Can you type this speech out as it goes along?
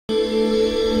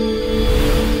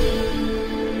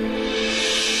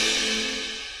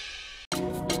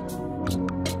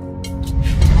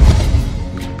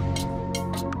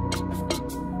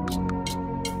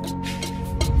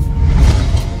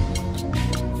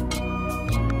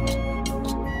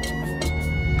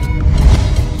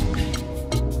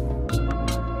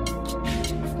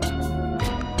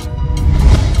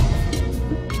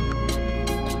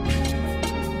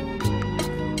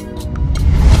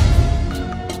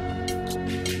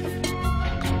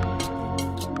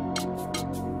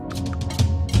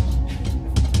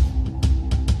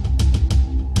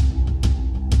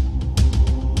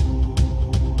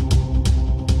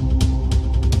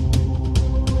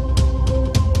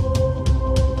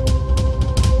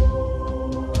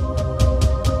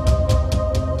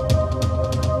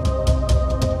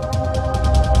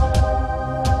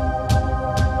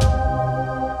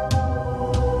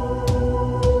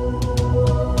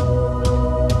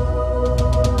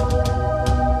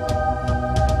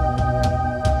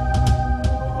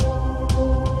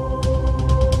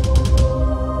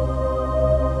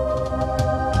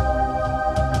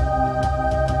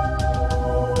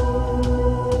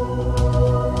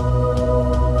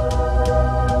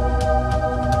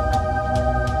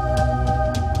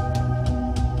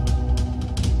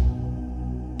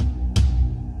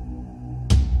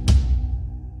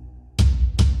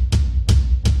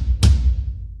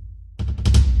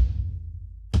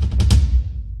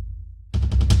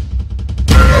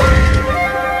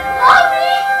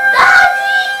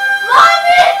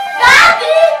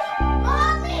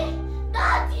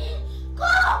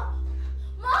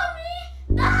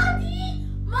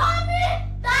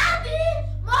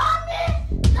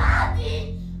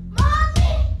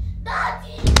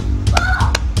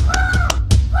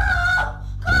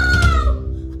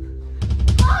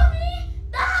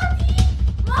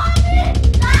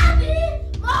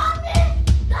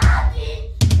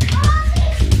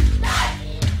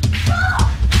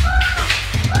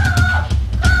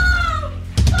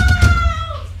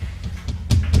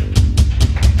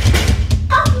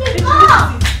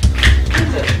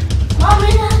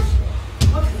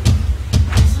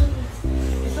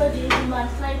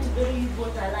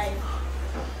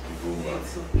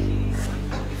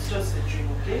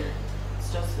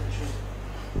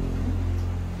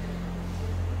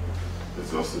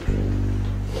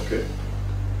Okay.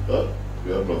 Huh?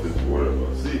 We have nothing to worry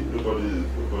about. See, nobody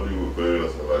will bury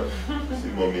us alive. See,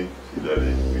 mommy, see,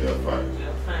 daddy, we are fine. We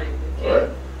are fine. Okay. Alright?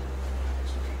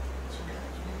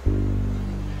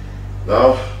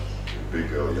 Now, the big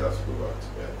girl, you have to go back to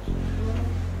bed.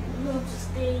 No, to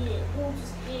stay here. No, to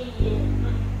stay here.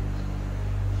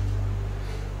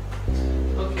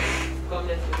 Okay, come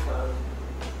let's go for our room.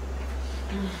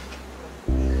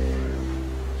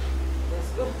 Let's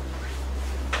go.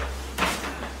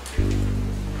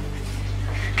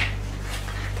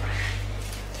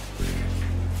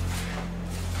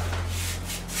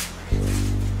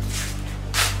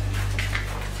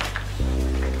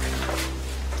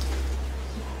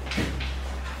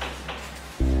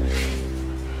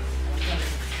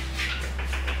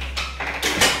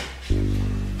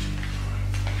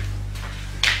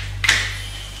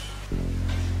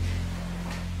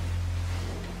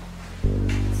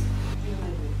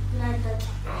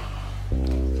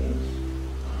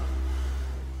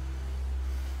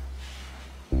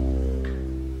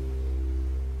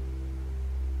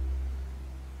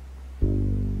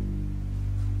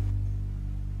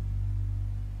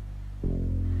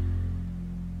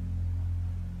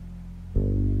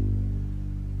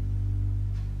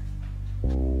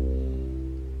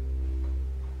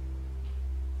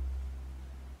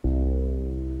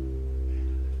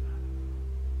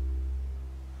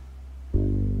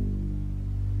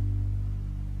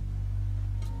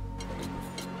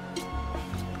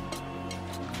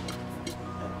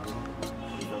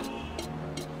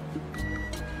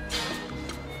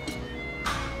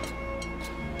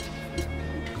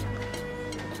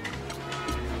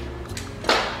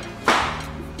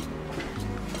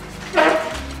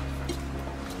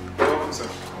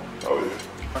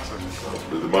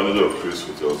 Did the manager of Chris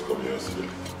Hotels come yesterday?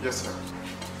 Yes, sir.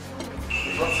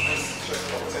 He got this check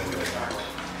for 10 minutes now.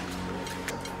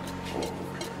 Oh,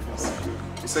 yes.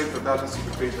 He said the balance will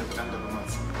be paid at the end of the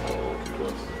month. oh, okay,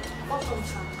 that's Welcome,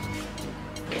 sir.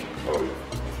 Oh,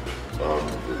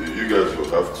 yeah. You guys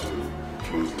will have to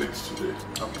close late today.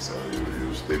 Okay, sir.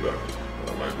 You stay back.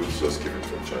 My goods just came in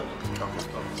from China. Okay.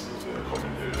 So they're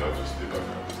coming here. You have to stay back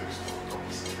and take stuff.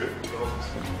 Okay?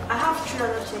 I have 3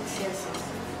 other checks here, sir.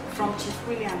 From Chief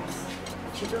Williams.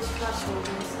 She does flash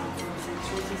holdings and from St.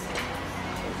 Rose's.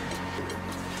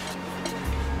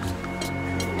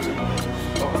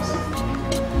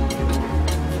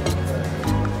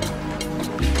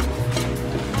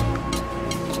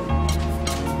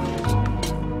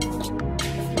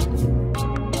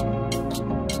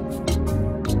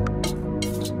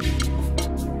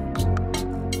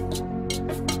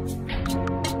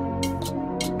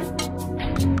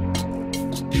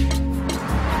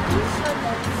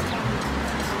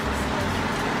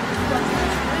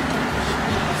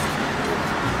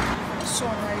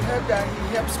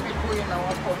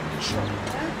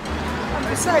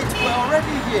 Besides, we're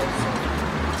already here, so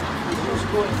we just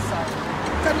go inside.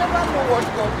 You can never know what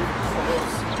God will do for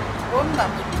us.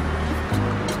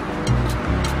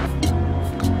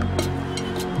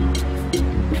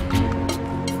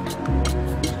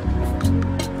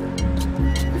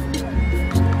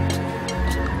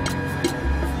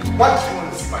 Why do you want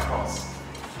to see my house?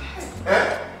 Eh?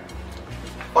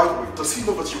 By the way, does he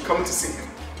know that you're coming to see him?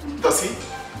 Does he?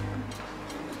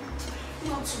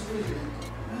 Not really.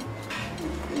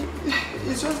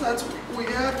 It's just that we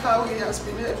heard how he has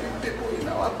been helping people in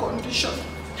our condition.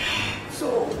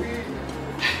 So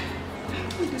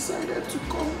we decided to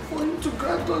come for him to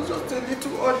grant us just a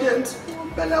little audience,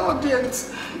 a better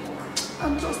audience.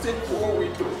 I'm just a poor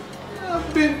widow.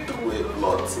 I've been through a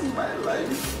lot in my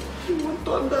life. You want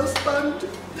to understand?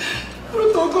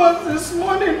 Through to God this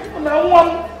morning, and I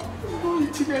want not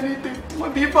eating anything,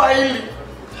 maybe violently.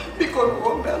 Because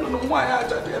I don't know why I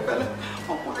just have a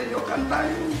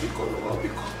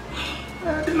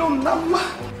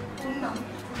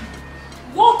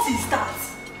What is that?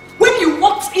 When you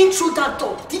walked in through that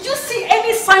door, did you see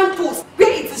any signpost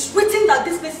where it is written that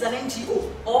this place is an NGO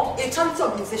or a charity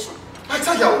organization? I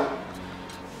tell you,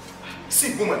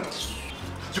 see woman,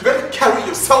 you better carry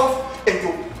yourself and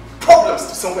your problems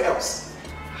to somewhere else.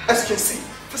 As you can see,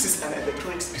 this is an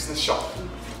electronics business shop.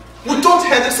 We don't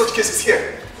handle such cases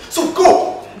here. So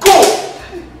go! Go!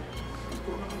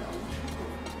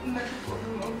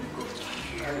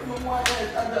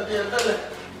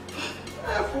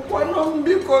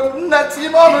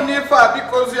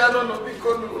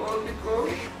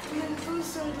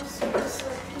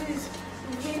 Please,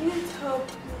 we need help.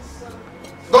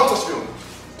 Don't touch me.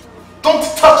 Don't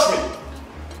touch me.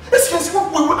 Excuse me,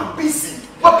 we are busy.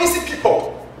 We're busy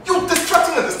people. You're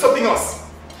distracting and disturbing us.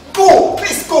 Go!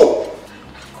 Please go!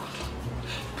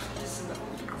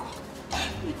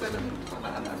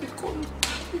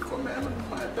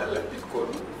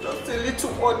 Just a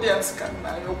little audience can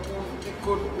I open.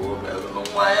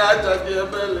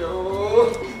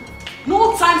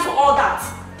 No time for all that.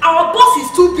 Our boss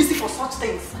is too busy for such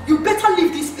things. You better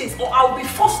leave this place or I will be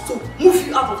forced to move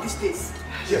you out of this place.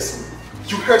 Yes,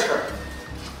 you heard her.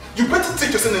 You better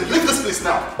take your son and leave this place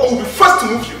now or we'll be forced to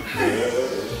move you.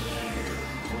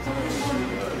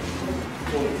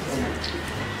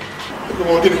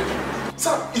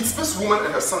 Sir, it's this woman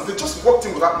and her son. They just walked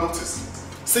in without notice,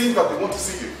 saying that they want to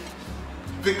see you.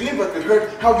 They claim that they heard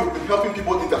how you've been helping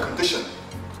people in their condition.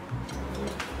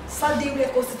 Sir, they were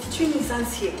constituting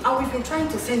nuisance here and we've been trying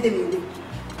to send them away.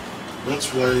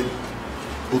 That's why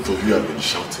both of you have been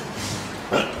shouting.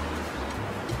 Huh?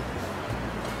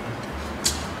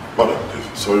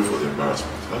 Madam, sorry for the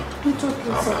embarrassment. Huh? It's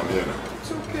okay, sir. I'm here now.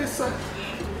 It's okay, sir.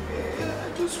 I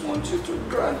just want you to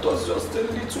grant us just a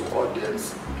little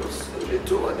audience. Just a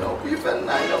little audience. Even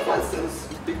 9 of us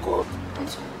because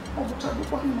That's all.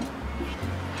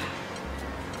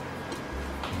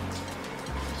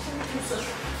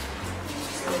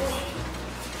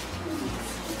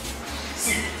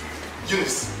 See,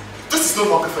 Eunice, this is no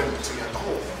longer funny to me at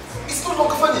all. It's no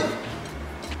longer funny.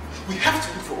 We have to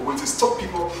look for a way to stop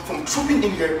people from trooping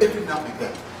in here every now and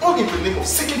then, all in the name of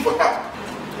seeking for help.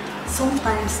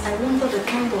 Sometimes I wonder the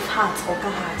kind of heart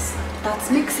Oga has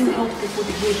that makes him help people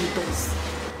the way he does.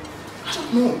 I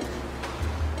don't know.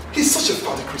 He's such a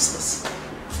Father Christmas.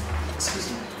 Excuse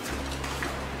me.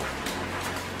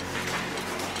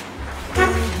 A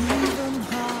given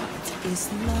heart is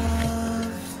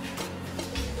love.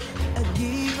 A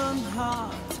given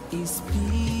heart is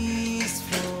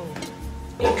peaceful.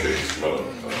 Okay, madam,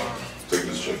 take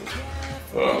this check.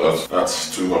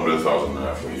 That's 200,000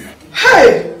 naira for you.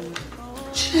 hey!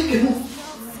 200,000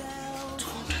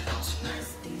 naira.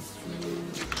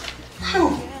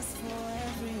 Oh.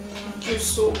 Thank you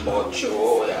so much.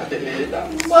 Oh, Adeleda.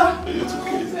 It's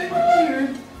okay.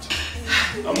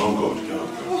 I'm not God,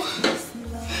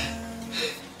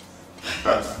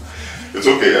 It's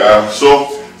okay. So,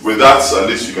 with that, at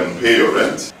least you can pay your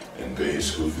rent and pay your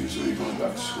school fees so you're going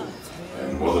back to school.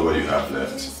 And whatever you have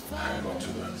left, hang on to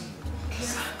that.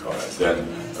 Alright, then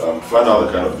find out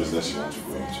the kind of business you want to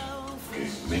go into. Okay,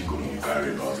 make good on your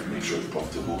career about it, make sure it's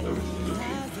profitable, everything is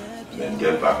okay. And then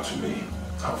get back to me.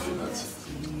 I'll finance it.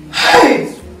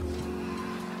 Hey!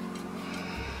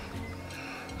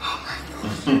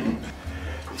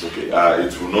 It's okay.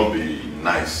 It will not be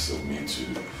nice of me to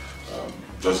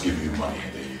just give you money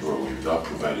and then you go away without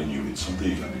providing you with something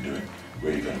you can be doing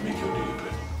where you can make your daily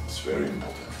bread. It's very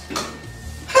important.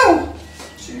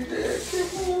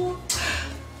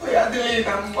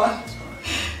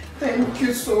 Thank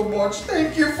you so much.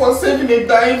 Thank you for saving a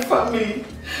dying family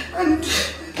and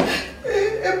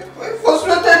a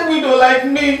frustrated widow like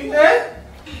me. Eh?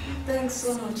 Thanks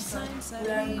so much, sir. We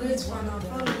are grateful and our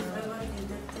family is forever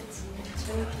indebted to you.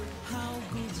 Thank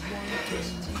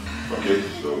you. Okay,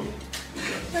 so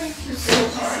Thank you so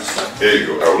much, sir. here you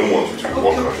go. I wouldn't want you to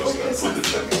walk out just like sir. put the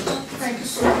check. Thank you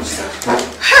so much, sir.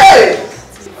 Hey!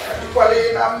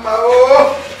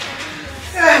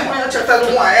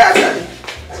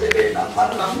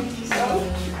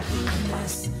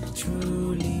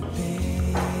 Truly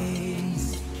pays.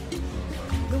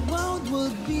 The world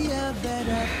would be a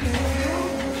better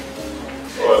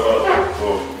place. Alright,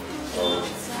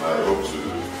 I hope to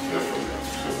hear from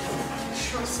you.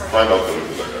 Sure, sir. Find out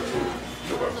everything like I told you.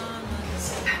 Go back.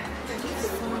 Thank you so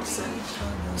much, sir.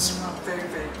 So I'm very,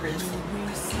 very grateful.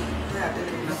 Yeah, they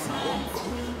didn't have my own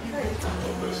goal. God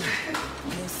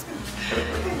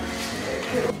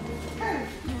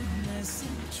bless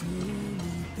you.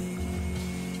 Truly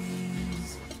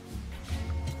pays.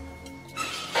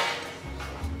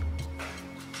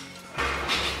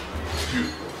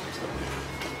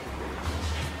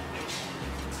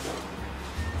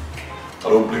 I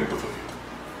don't blame both of you.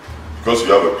 Because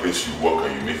you have a place you work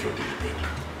and you make your daily bread.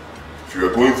 If you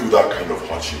are going through that kind of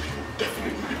hardship, you will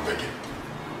definitely be begging.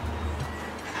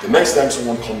 The next time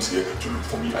someone comes here to look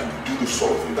for me and you do this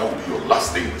sort of thing, that will be your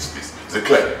last day in this place. Is it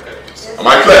clear? Yes. Am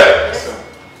I clear? Yes, sir.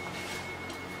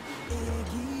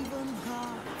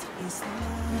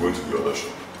 I'm going to the other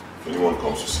shop. If anyone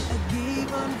comes to see me.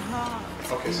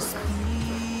 Okay, sir.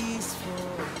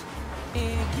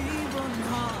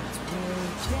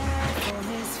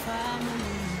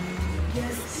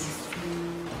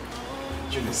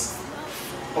 Eunice,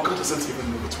 Oga doesn't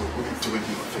even know that we're really doing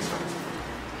him a favor.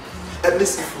 At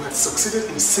least if we had succeeded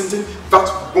in sending that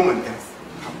woman and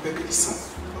her baby son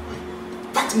away,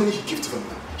 that money he gave to them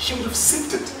now, he would have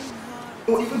saved it.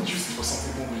 Or even used it for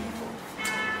something more meaningful.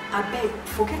 I beg,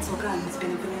 forget Oga and his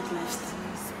benevolent lifestyle.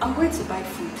 I'm going to buy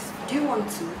food. Do you want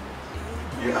to?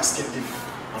 You're asking if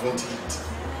I want to eat.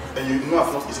 And you know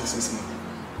I've not eaten since morning.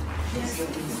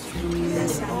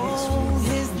 Yes. Oh,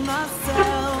 he's not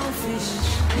selfish.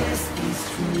 Yes, he's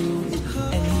true.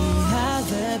 And he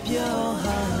has a pure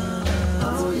heart.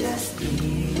 Oh, yes,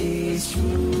 he is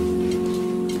true.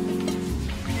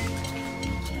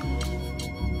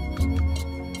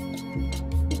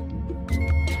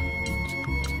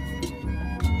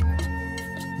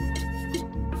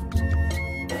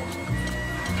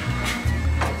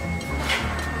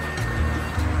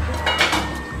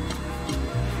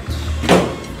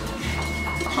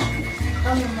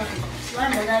 Why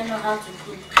does I know how to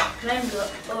cook? Claim you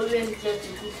always get to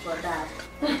cook for Dad.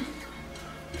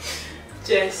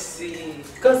 Jessie,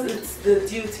 because it's the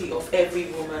duty of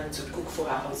every woman to cook for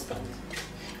her husband.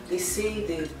 They say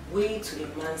the way to a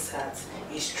man's heart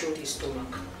is through his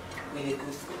stomach with a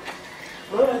good food.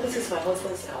 Moreover, this is my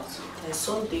husband's house, and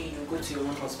someday you go to your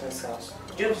own husband's house.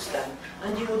 Do you understand?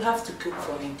 And you will have to cook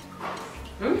for him.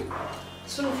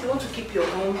 So if you want to keep your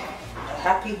home a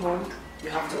happy home, you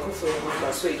have to cook for your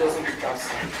husband so he doesn't cook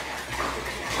outside.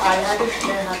 I hadn't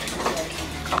learned how to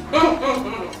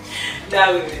cook.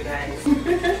 That would be nice.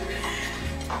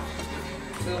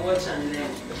 So watch and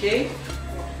learn, okay?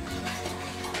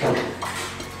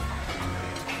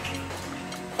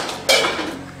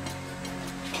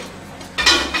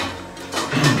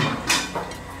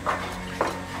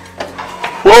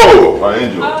 Whoa, my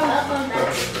angel.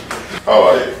 How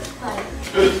are you? Fine.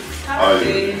 Good. How are you?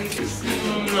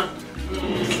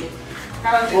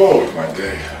 Oh, my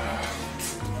day.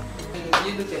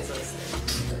 You look exhausted.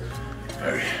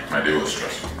 Very. My day was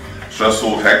stressful.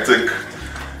 Stressful, hectic,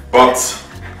 but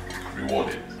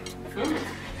rewarding.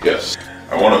 Yes.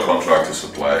 I won a contract to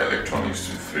supply electronics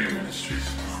to 3 ministries.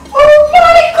 Oh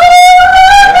my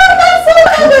God! That's so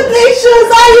congratulations!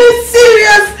 Are you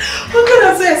serious? Oh God,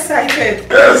 I'm so excited.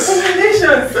 Yes.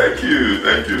 Congratulations. Thank you,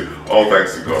 thank you. All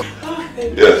thanks to God. Oh,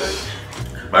 thank Yes.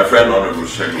 My friend Honorable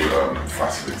Shegu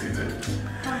facilitated it.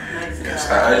 Yes,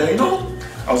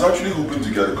 I was actually hoping to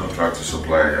get a contract to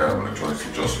supply electronics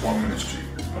to just 1 ministry.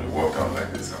 But it worked out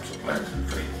like this. I'm supplying to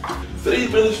 3. 3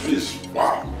 ministries.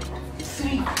 Wow.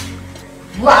 3.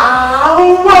 Wow!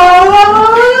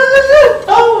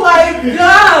 Oh my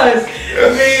gosh!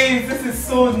 Yes. Babe, this is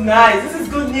so nice. This is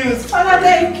good news. Father,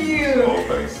 thank you. Oh,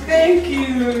 thanks. Thank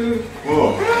you.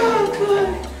 Whoa. Oh,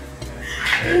 God.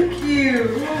 Thank you.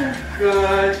 Oh,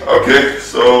 God. Okay,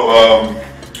 so,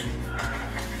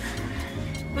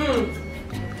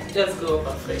 Just go up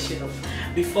and freshen up.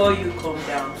 Before you come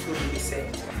down, food will be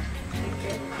set.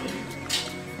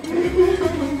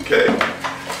 okay.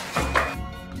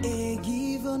 A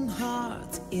given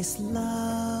heart is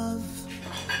love.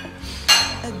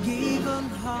 A given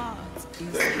heart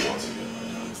is Thank you once again.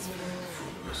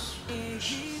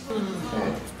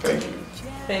 Thank you.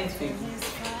 Thanks, baby.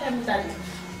 I'm Daddy.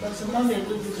 But so mommy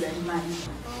will look like mine.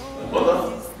 Mother?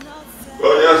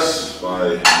 Well, yes, my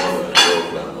mother and your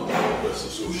grandmother was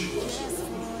so she was.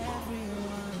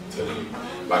 I'm telling you,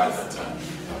 back in that time,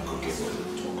 cooking was a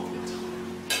talk of it.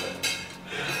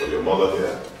 But your mother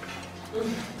here,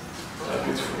 my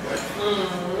beautiful wife,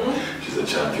 she's a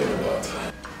champion about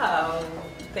time. Oh,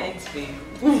 thanks, baby.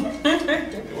 You're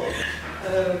welcome.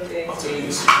 Oh, thanks, I'll tell you baby.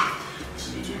 this. This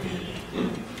is between me and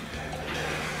you.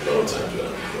 A lot of times when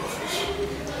I'm in the office,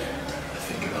 I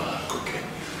think about her cooking.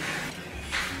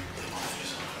 The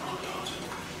office on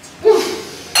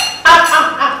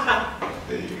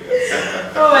There you go.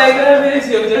 Oh my goodness,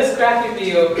 you're just cracking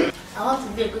me up. I want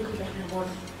to be a good cook like my mom.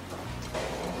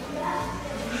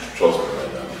 Trust me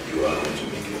right now, you are going to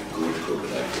make a good cook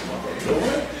like your mother. You know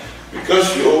why? Because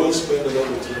you always spend a lot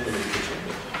of time in the kitchen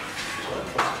with her. So I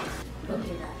trust you.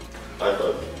 Okay, Dad. I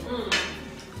love you.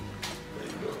 There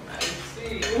you go. I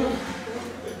see.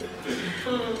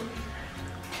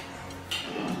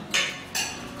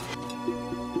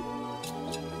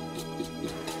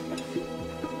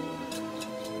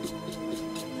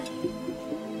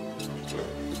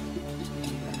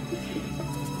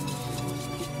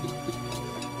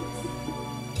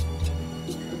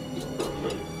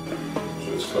 So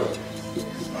it's cooked.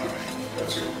 Alright,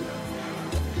 that's good.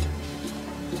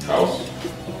 House.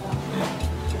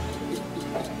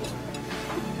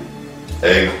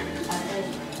 Egg.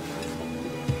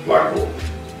 Blackboard.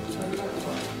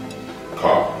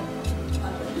 Car.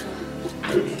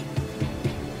 Good.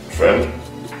 Friend.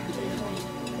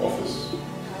 Office.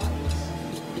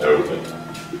 Aeroplane.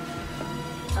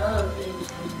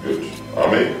 Good.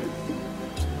 Army.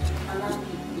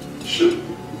 Ship.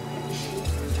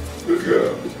 Good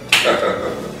girl.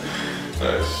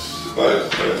 Nice. Good.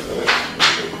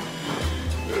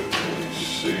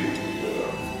 see.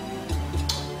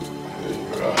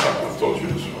 I told you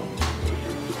this one.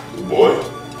 The boy.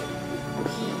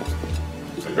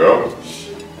 The girl.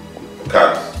 The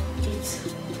cat.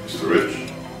 Mr. Rich.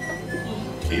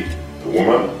 He. The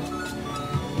woman.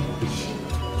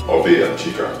 Obi and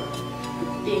Chica.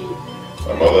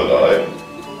 My mother died.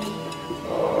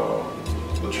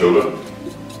 The children.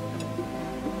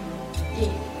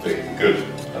 Good.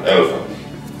 An elephant.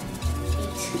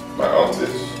 My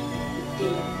aunties.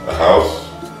 A house.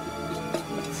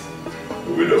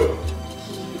 The widow.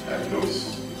 And Louis.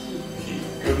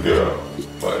 Good girl.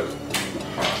 But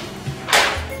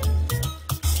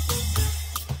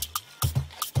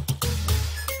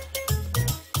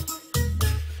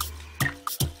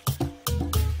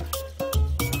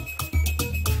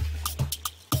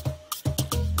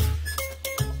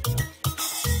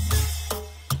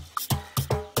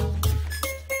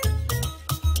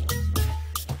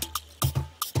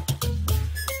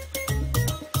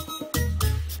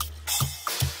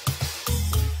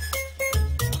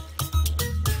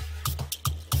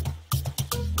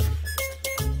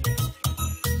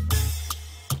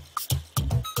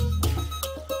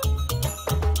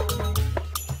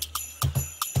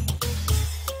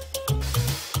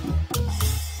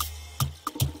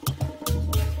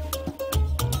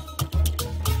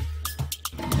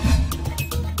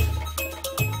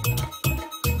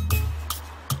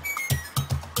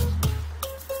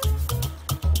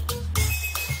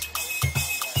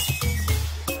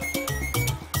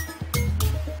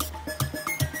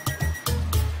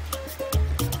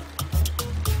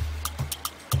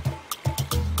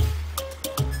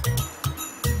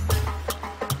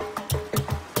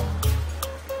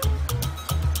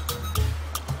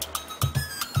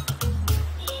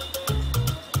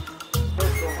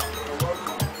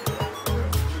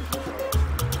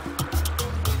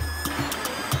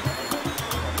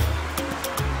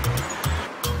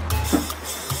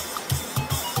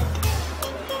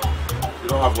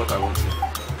have what I want here.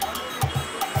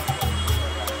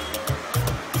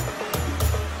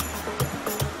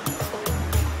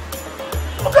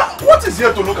 Okay, what is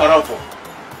here to look around for?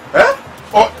 Eh?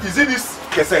 Or is it this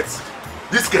cassette?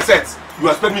 This cassette you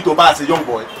expect me to buy as a young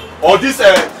boy? Or this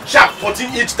sharp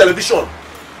 14-inch television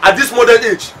at this modern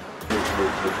age?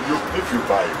 If you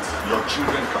buy it, your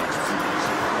children can still use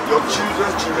it. Your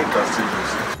children's children can still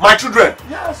use it. My children?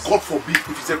 Yes. God forbid, if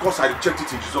it's a cause, I reject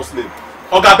it in Jesus' name.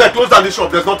 Oga, close down the shop,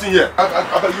 there's nothing here.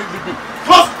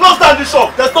 Close down the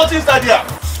shop, there's nothing inside here.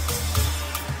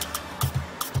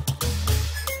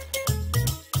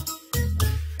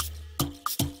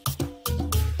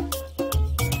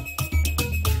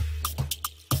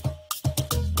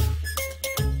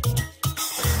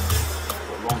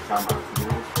 For a long time I've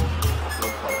known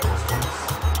customers.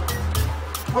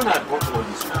 When I bought all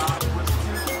this stuff,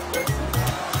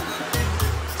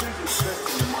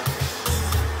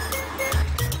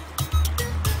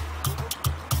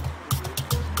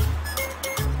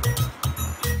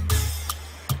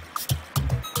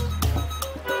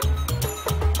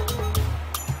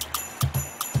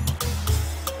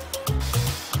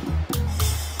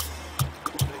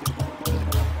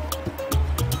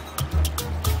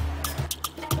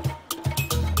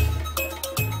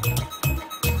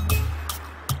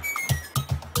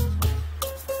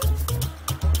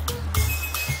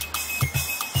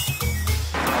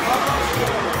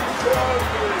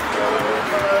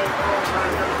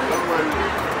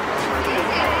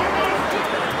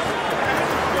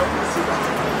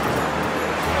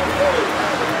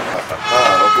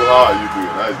 how are you doing?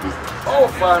 How is business?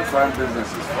 oh, fine, business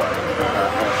is fine.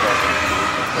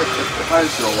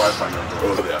 How's your wife and your daughter?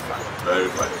 Oh, they are fine.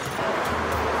 Very fine.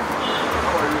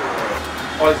 How are you?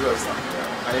 How's your son?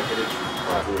 I ain't get it.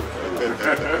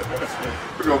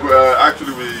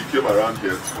 Actually, we came around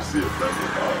here to see a friend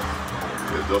of ours.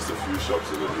 Just a few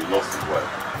shops ago. He lost his wife.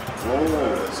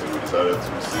 So we decided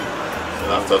to see.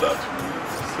 And after that, we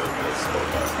said, let's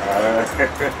stop by.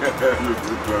 You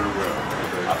did very well.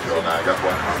 After all, I got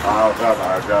one.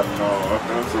 I got no.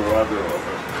 So what do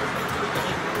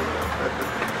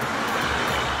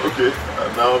Okay,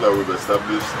 and now that we've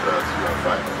established that you are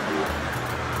fine,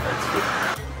 let's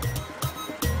go.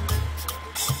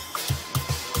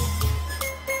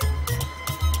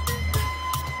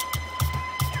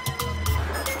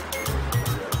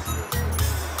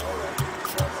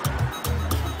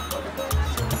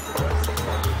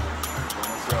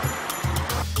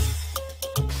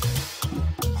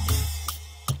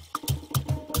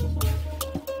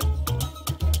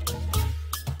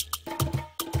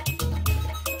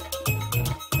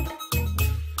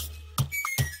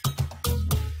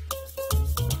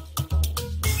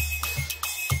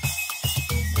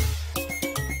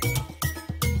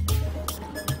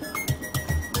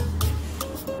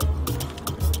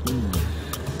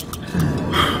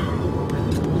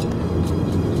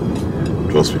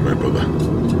 Trust me, my brother.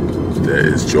 There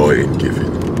is joy in giving.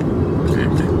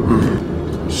 Believe me.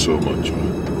 So much joy.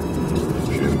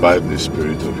 If you imbibe the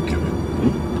spirit of giving,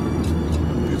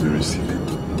 you'll be receiving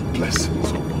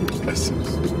blessings upon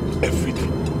blessings every day.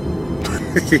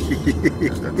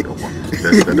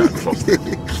 Trust me.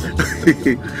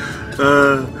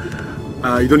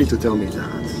 You don't need to tell me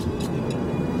that.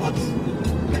 What?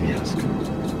 Let me ask.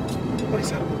 What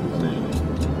is happening?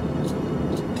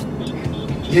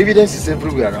 The evidence is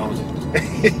everywhere around.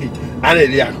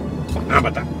 Aneliago,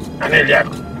 Anabata,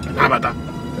 Aneliago, Anabata.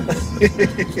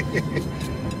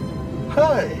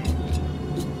 Hi.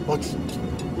 But,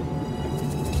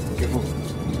 Kevin,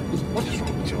 what is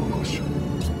wrong with your costume?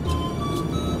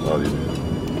 How do you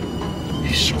mean?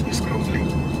 His shop is crumbling.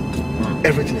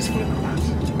 Everything is falling apart.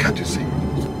 Can't you see?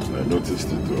 I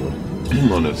noticed it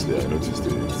though. Honestly, I noticed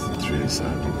it. It's really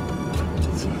sad.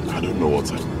 I don't know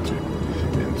what's happening to him.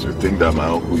 And to think that my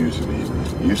uncle used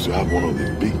to have one of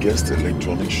the biggest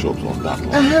electronic shops on that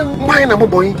line. Mine, I'm a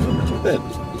boy. Then,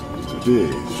 today,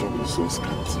 his shop is so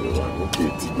scanty. I'm okay,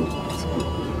 Tigo.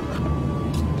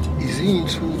 Is he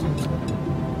into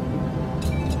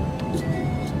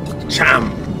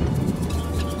charm?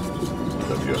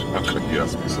 How can you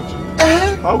ask me such a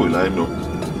thing? How will I know?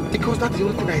 Because that's the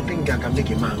only thing I think I can make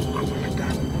a man crumble like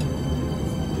that.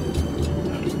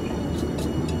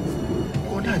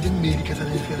 I didn't need to get an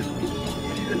inferior.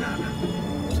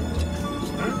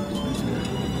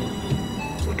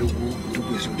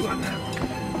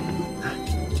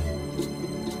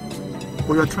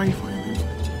 Well, you're trying for him.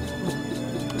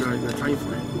 You're trying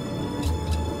for him.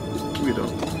 Keep it up.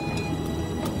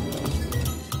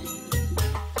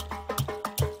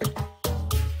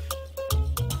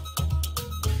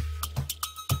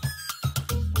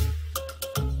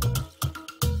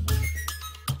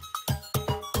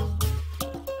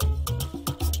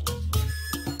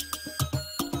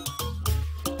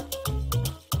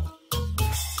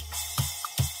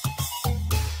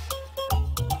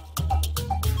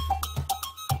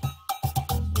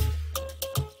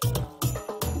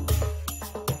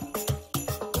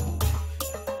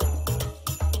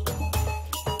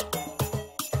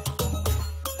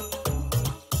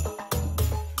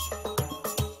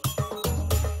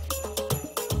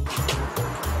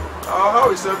 How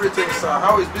is everything, sir?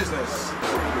 How is business?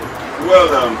 Well,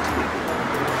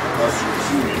 as you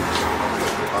see me,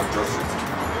 I'm just sitting.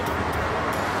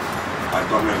 I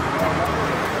come in and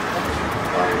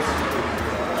I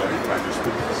read my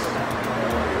newspapers,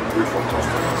 wait for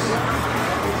customers.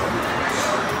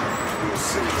 No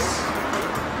sales.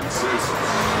 Sales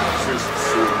is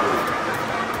so low.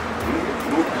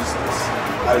 No business.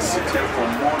 I sit here from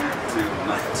morning till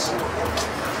night.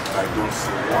 I don't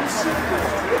see one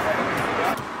single.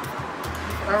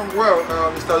 Well,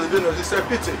 Mr. Levinos, it's a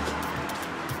pity.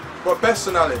 But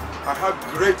personally, I have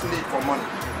great need for money.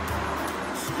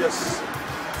 Yes.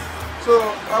 So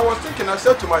I was thinking, I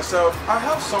said to myself, I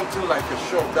have something like a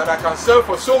shop that I can sell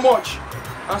for so much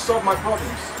and solve my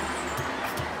problems.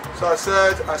 So I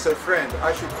said, as a friend,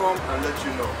 I should come and let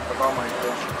you know about my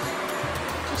intentions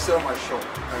to sell my shop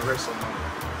and raise some money.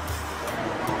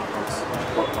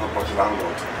 But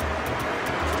landlord,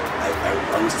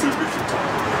 I will still make it up.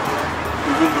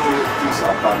 Even though things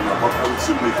are bad now, but I will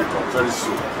still make it up very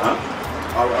soon. Huh?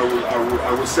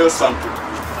 I will sell something,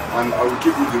 and I will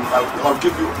give you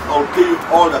I'll pay you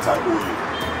all that I owe you.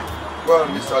 Well,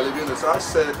 Mr. Levinos, I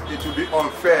said it would be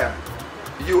unfair,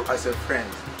 you as a friend,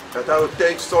 that I would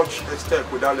take such a step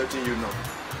without letting you know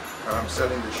that I'm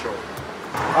selling the shop.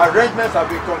 Arrangements have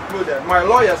been concluded. My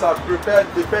lawyers have prepared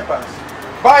the papers.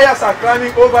 Buyers are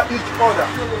climbing over each other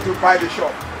to buy the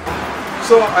shop.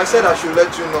 So I said I should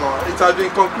let you know. It has been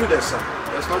concluded, sir.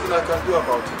 There's nothing I can do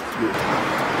about it.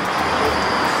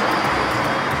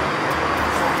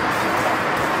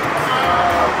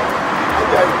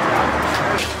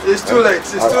 It's too late.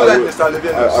 It's too late, Mr.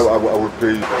 Levinos. I will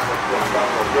pay you.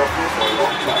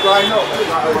 I know.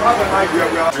 Have an idea.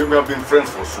 We have been friends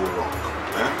for so long.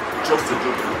 Just a little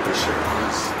bit of patience,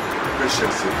 please.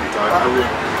 Patience. I will.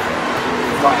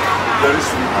 Very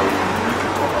soon I will make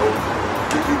it up. I will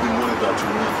give you the money that you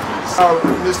need,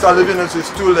 please. Mr. Levinos, it's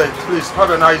too late. Please,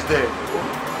 have a nice day.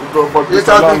 But it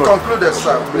has been concluded,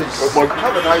 sir. Please.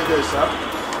 Have a nice day, sir.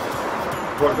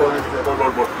 But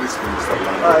please, Mr.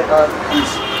 Landlord.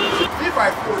 Please. If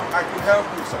I could, I could help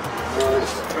you, sir.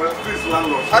 Please,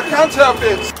 landlord. I can't help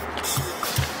it.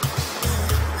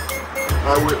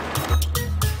 I will.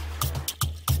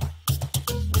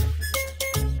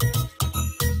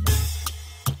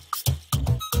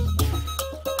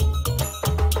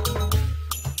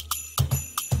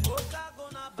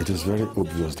 It is very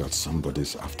obvious that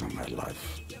somebody's after my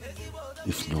life.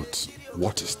 If not,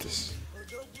 what is this?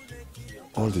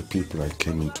 All the people I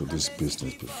came into this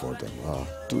business before them are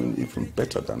doing even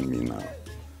better than me now.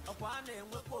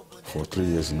 For 3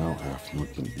 years now, I have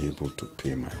not been able to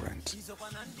pay my rent.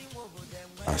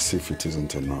 As if it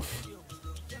isn't enough,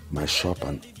 my shop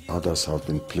and others have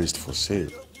been placed for sale.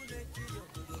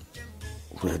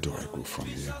 Where do I go from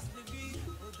here?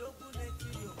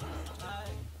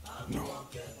 No.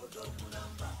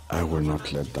 I will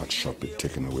not let that shop be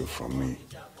taken away from me,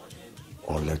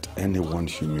 or let anyone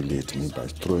humiliate me by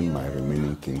throwing my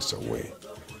remaining things away.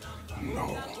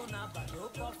 No.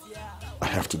 I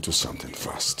have to do something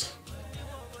fast.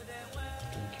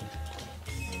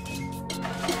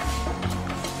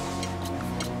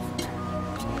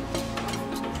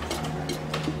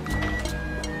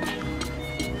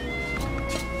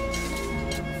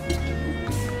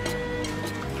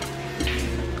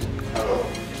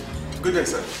 Good day,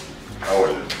 sir. How are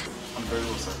you? I'm very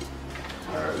well, sir.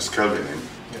 Is Kelvin in?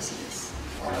 Yes, he is.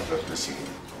 Alright, let me see.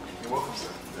 You're welcome,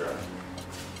 sir. Yeah.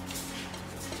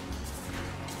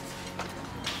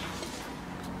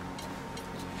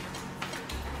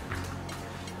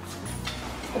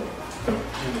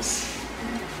 Eunice,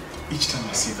 each time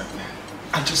I see that man,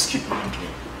 I just keep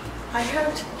wondering. I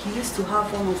heard he used to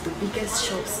have one of the biggest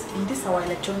shops in this our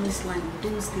electronics line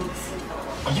those days.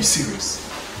 Are you serious?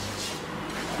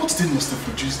 What then must have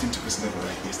produced him to this level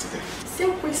like yesterday?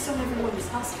 Same question everyone is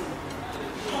asking.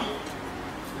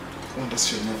 One that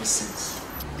she'll never cease.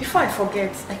 Before I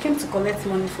forget, I came to collect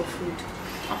money for food.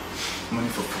 Money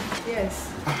for food?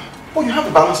 Yes. Oh, you have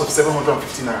a balance of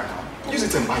 750 naira now. Use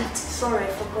it and buy it. Sorry, I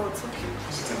forgot. Okay.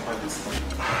 Use it and buy it.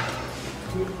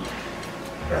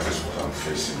 That is what I'm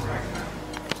facing right now.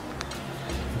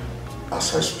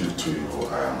 As I speak to you,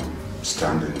 I am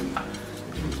standing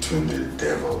between the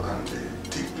devil and the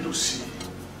deep blue sea.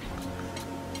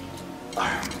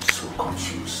 I am so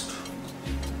confused.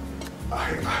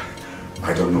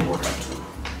 I don't know what to do.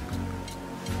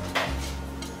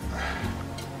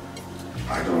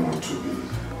 I don't want to be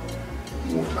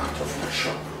moved out of my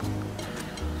shop.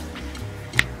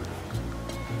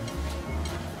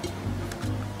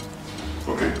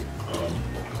 Okay.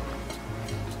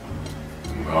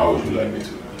 How would you like me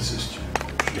to assist you?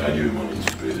 Should I give you money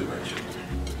to pay the rent?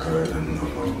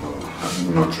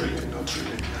 No, not really.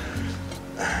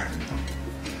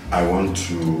 I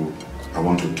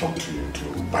want to talk to you to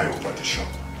buy over the shop.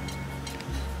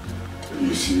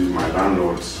 You see, my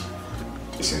landlord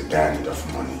is in dire need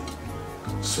of money,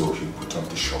 so he put up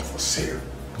the shop for sale.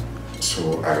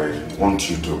 So I want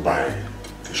you to buy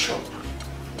the shop,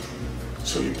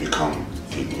 so you become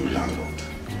the new landlord.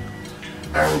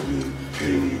 I will be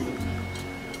paying you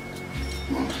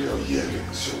monthly or yearly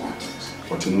as you want it.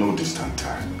 But in no distant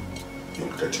time,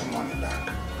 you'll get your money back.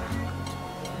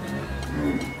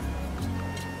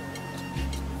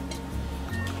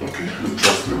 Okay, you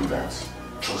trust me on that.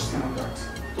 Trust me on that.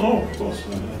 Oh, of course.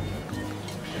 You're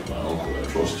my uncle, I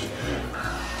trust you.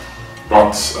 But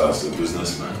as a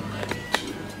businessman, I need to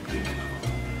think it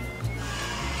over.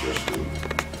 Just do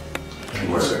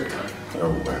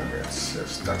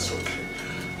yes, that's okay.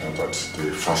 But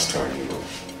the faster you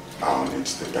are on it,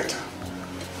 the better.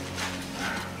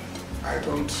 I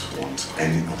don't want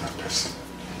any other person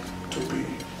to be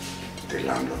the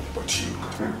landlord but you.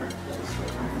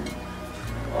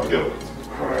 I'll get it.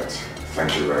 All right.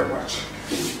 Thank you very much.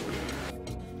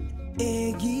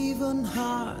 A given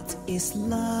heart is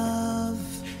love.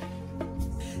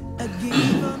 A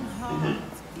given heart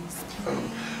is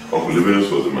Uncle Livinus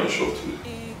was in my shop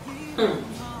today.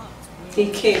 He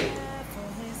came.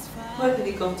 What did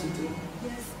he come to do?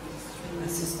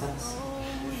 Assistance.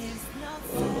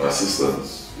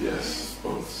 Assistance, yes,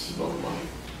 but not money.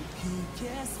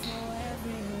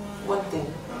 What then?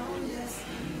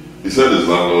 He said his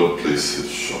landlord placed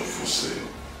his shop for sale.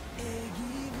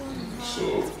 So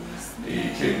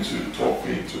he came to talk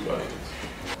me into buying it.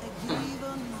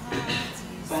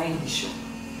 Buying the shop?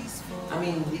 I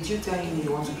mean, did you tell him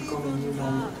you want to become a new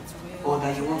landlord? Or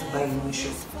that you want to buy a new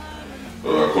shop?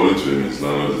 Well, according to him, his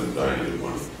landlord is dying in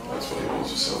money. That's why he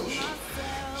wants to sell the shop.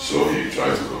 So he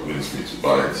tried to convince me to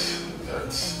buy it,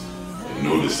 that in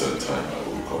no distant time I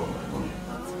will recover my money.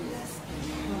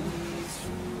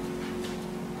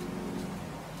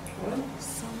 Well,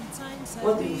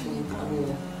 what do you think? I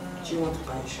mean, do you want to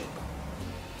buy a shop?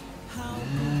 I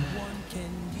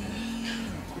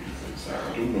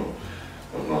don't know.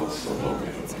 I'm not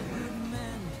made up my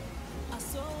mind.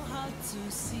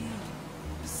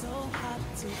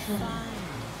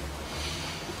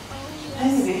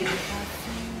 Anyway,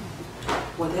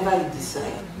 whatever you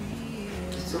decide,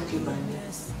 it's okay by me.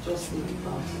 Just think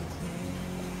about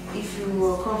it. If you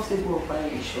are comfortable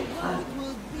buying a shop, fine.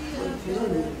 But if you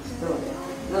don't need it,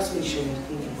 just make sure you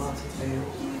think about it very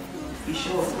well. Be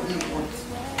sure of what you want.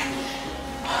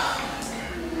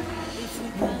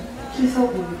 Please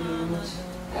help me with the remote.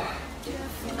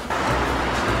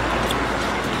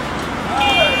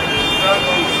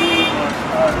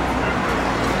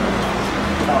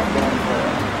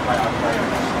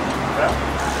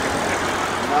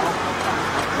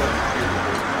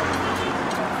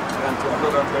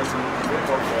 Another person, my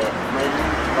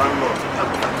landlord.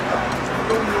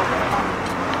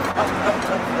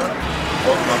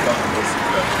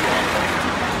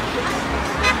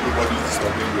 Nobody is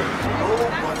disturbing you anymore. No,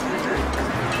 but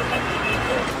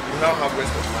we now have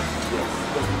rest of mind.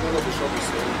 Because none of the shop is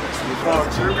so next.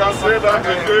 You can say that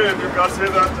again. You can say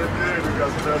that again. You can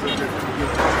say that again.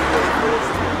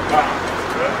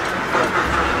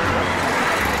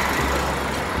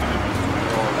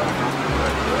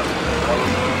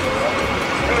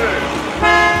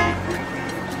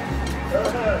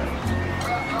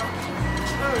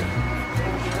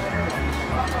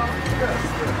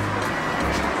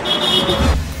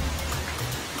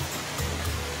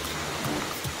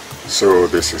 So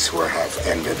this is where I've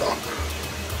ended up.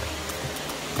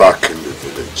 Back in the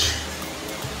village.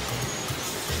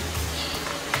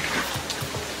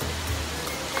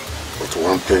 But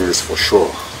one thing is for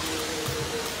sure.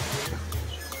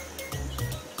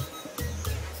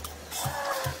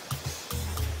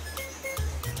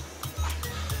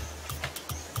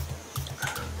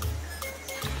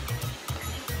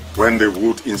 When the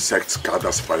wood insect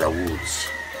gathers firewoods,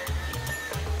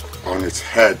 on its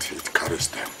head it carries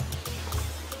them.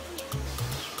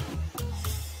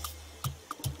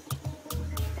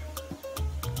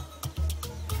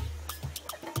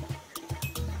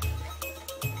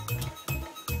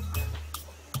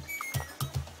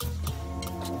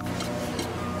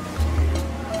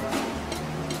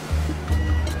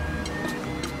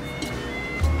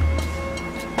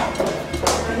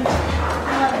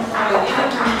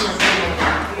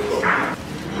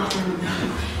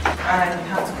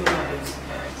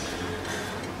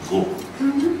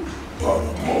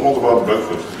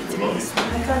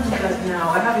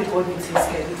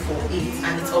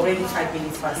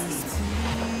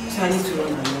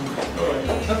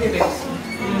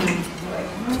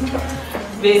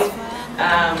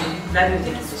 Daddy will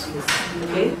take you to school,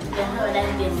 okay?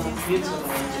 You too.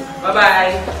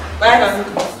 Bye-bye. Bye, Daddy.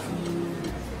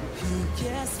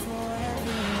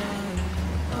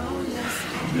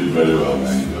 You did very well, man.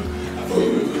 I thought you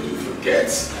were going to forget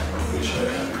which I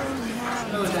am.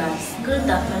 No, Dad. Good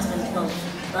that first and foremost.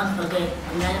 Don't forget,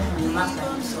 I'm learning from the master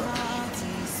himself.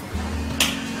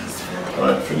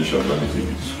 Alright, finish up. Let me take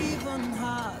you to school.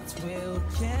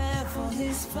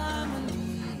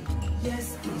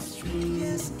 Yes, he's true.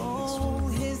 Yes, oh,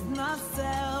 he's not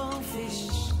selfish.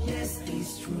 Yes,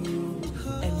 he's true.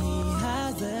 And he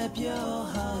has a pure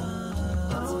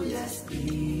heart. Oh, yes,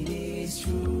 it is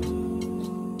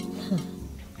true.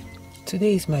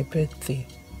 Today is my birthday.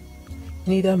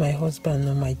 Neither my husband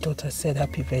nor my daughter said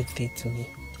happy birthday to me.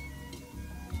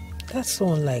 That's so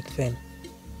unlike them.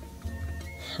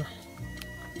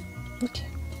 Okay.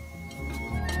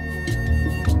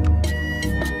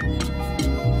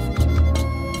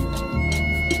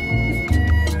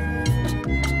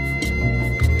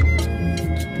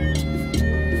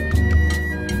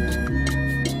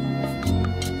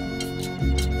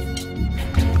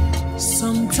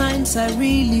 Sometimes I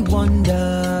really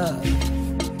wonder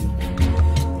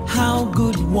how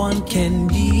good one can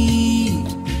be.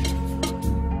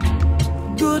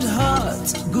 Good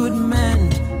heart, good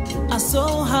men are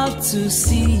so hard to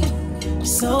see,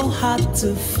 so hard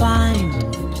to find.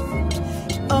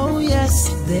 Oh yes,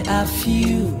 they are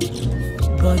few,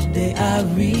 but they are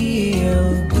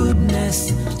real.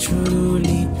 Goodness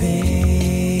truly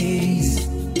pays.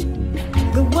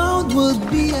 The world would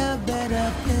be a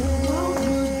better place.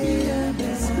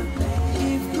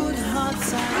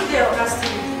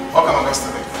 Welcome,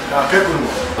 Augustine. Now, people know.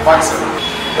 Vaccine.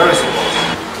 Very simple.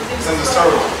 Send the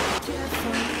story.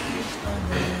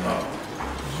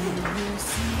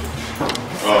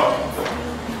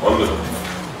 Wonderful.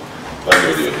 Thank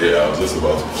you, you're here. I was just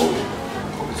about to call you.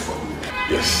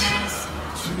 Yes.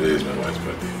 Today is my wife's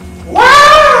birthday.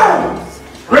 Wow!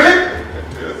 Really?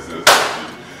 Yes.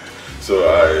 So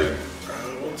I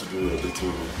want to do a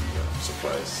little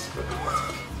surprise birthday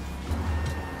party.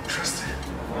 Interesting.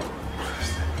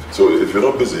 So if you're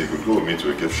not busy, you could go with me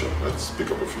to a gift shop. Let's pick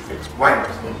up a few things. Why not?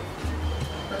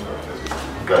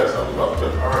 Guys, I'm about to.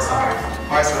 Alright,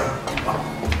 bye, sir.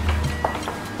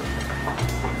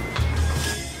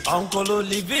 Uncle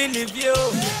Livio,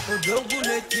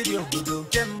 Odoguneti Obudo,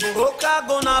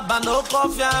 Okagona Bano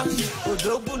Kofia,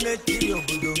 Odoguneti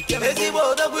Obudo, Ezibo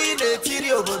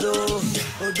Odoguneti Obudo,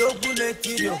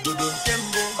 Odoguneti Obudo,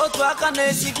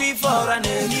 Otwakane Sipi for an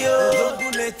Elio,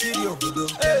 Odoguneti Obudo,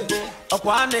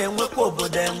 Okwane Wekobo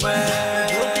Demwe,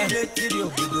 Odoguneti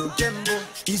Obudo,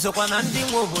 Isokanandi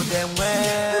Wobo Demwe,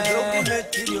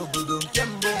 Odoguneti Obudo,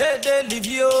 Dede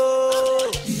Livio,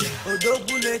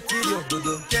 Odoguneti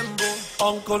Obudo,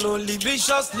 Uncle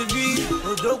Libicious Livi,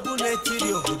 Odoguneti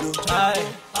Obudo,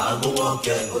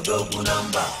 Aguwoke,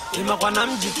 Odogunamba,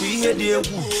 Imakwanam Jipi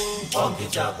Hediewu,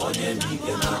 Onkicha Ponye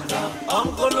Mikenanga,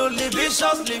 Uncle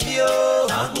Libicious Livio,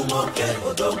 Aguwoke,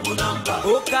 Odogunamba,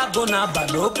 Okagonaba,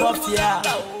 no Kofia,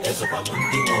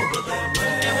 Esopamundi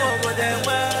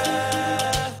Obodemwe.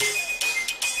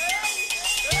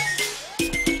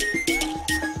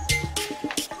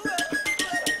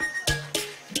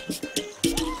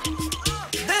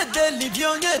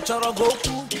 Onye chọrọ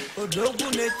goku odogwu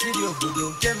na-etiri obodo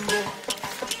nke mbụ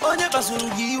onye basuru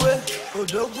gị iwe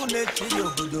odogwu na-etiri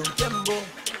obodo nke mbụ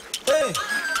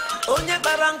onye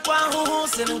bara nkwa ahụhụ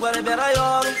sị ngwere bịara ya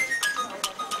ọrụ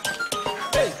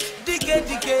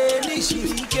dike n'ishiri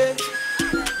ike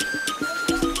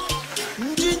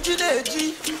njinji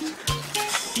na-eji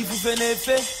ifufe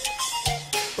na-efe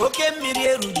oke mmiri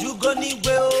erujugo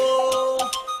n'igwe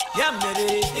ya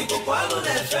mere ikukwalo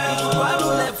nefe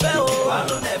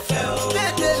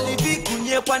dede libi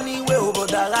kunyekwa n'iwe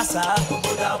obodo aghasa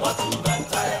obodo agbatuba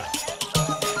ntaya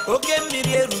oke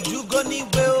mmiri erujugo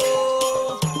n'igwe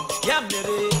ya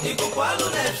mere ikukwalo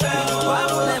nefe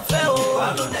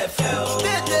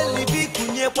dede libi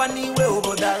kunyekwa n'iwe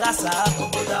obodo aghasa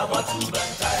obodo agbatuba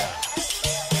ntaya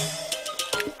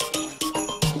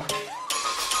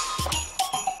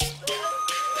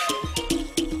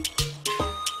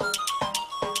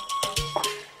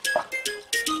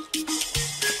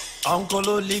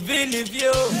Uncle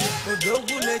Livio,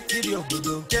 Odoguneti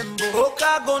Obudo,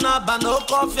 Okagona Bano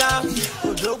Kofia,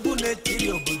 Odoguneti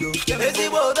Obudo,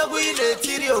 Ezibo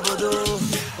Odoguneti Obudo,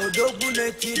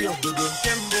 Odoguneti Obudo,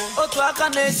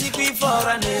 Otwakane Sipi for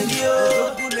an Elio,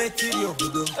 Odoguneti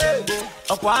Obudo,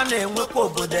 Okwane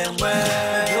Wekobo Demwe,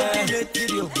 Odoguneti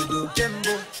Obudo,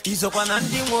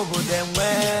 Isokanandi Wobo Demwe,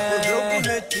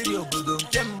 Odoguneti Obudo,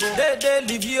 Dede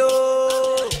Livio,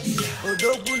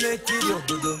 Odoguneti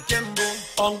Obudo,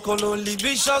 Uncle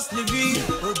Libicious Livi,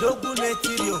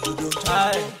 Odoguneti Obudo,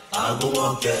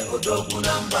 Aguwoke,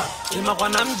 Odogunamba,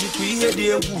 Imakwanam Jipi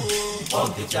Hediewu,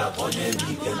 Onkicha Ponye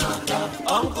Mikenanga,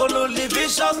 Uncle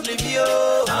Libicious Livio,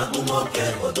 Aguwoke,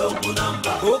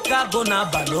 Odogunamba,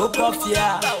 Okagonaba, no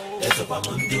Kofia,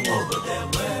 Esopamundi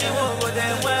Wobodemwe.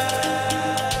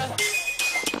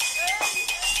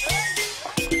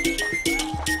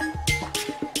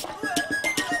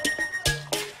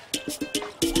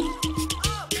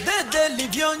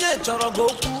 Onye chọrọ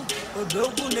goku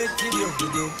odogwu na-etiri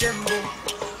obodo nke mbụ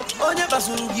onye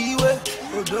basuru gị iwe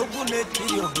odogwu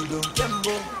na-etiri obodo nke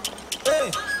mbụ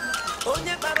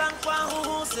onye bara nkwa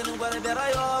ahụhụ sị ngwere bịara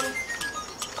ya ọrụ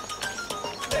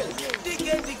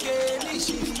dike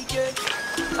n'ishiri ike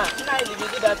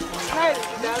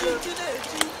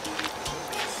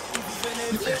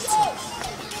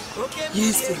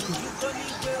Years ago,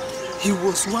 he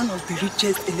was one of the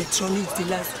richest electronics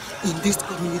dealers in this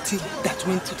community that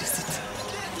went to the city.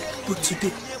 But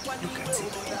today, look at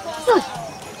it.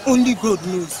 Only God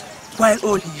knows why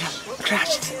all he had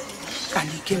crashed and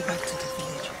he came back to the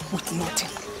village with nothing.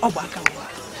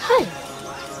 Hi.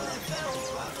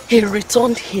 He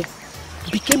returned here,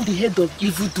 became the head of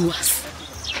evildoers,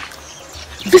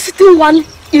 visiting one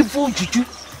evil juju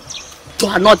to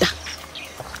another.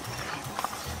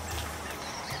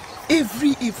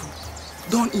 Every evil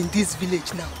done in this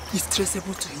village now is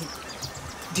traceable to him.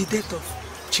 The death of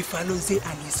Chief Alonze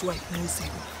and his wife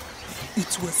Nusego.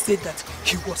 It was said that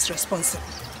he was responsible.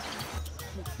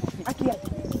 It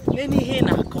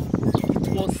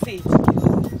was said,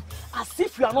 as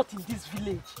if you are not in this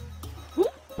village.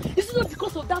 Is it not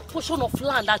because of that portion of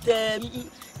land that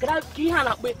that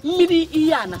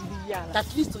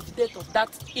leads to the death of that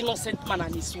innocent man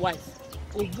and his wife?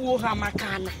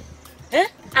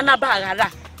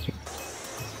 Anabagara.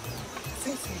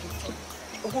 Since he returned,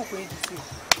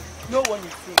 no one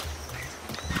is safe.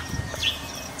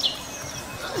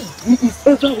 He is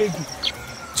ever ready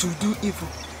to do evil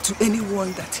to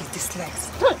anyone that he dislikes.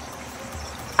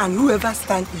 And whoever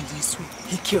stands in his way,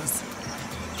 he kills.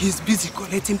 He's busy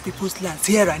collecting people's lands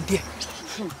here and there.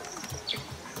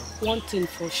 One thing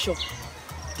for sure,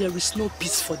 there is no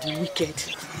peace for the wicked.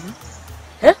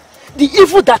 The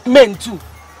evil that men do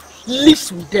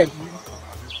lives with them.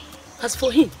 As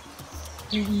for him,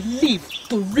 he will live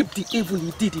to reap the evil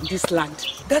he did in this land.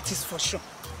 That is for sure.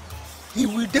 He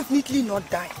will definitely not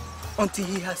die until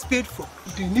he has paid for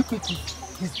the iniquity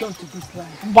he's done to this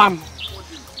land. Bam!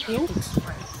 You?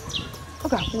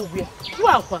 Okay, who we are? You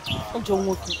are what? I'm John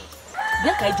Woki.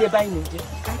 Then I did buy me.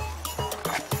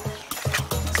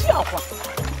 See how what?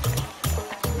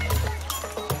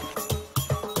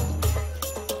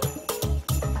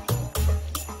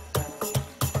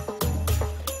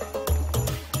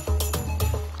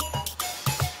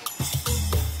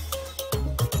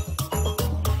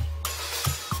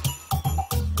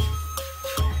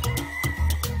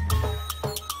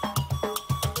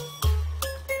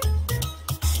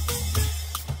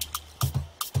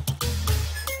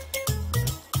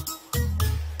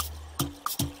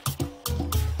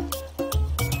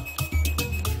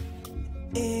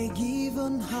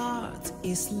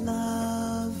 Is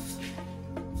love.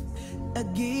 A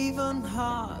given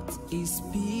heart is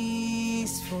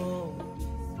peaceful.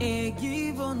 A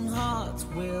given heart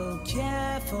will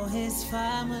care for his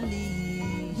family.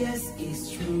 Yes,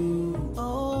 it's true.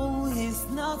 Oh, he's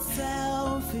not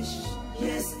selfish.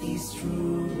 Yes, it's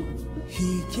true.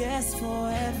 He cares for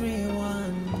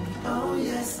everyone. Oh,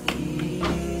 yes,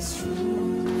 it's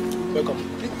true. Welcome.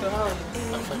 Victor, how are you?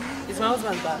 I'm fine. Is my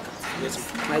husband back? Yes,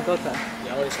 my daughter.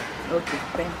 Yeah, always. Okay,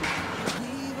 thank you.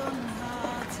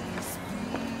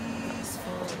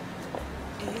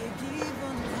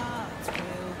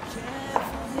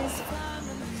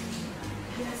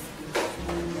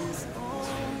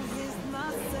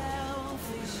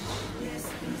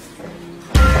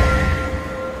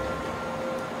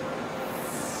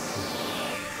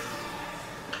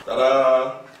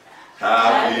 Ta-da!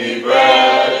 Happy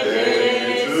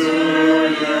birthday to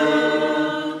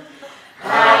you.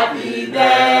 Happy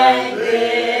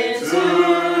birthday to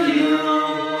you.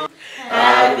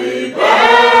 Happy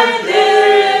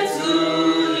birthday to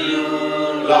you,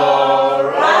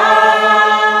 Laura.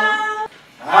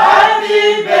 Happy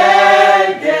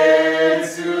birthday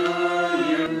to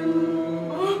you.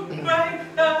 Oh my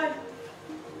God.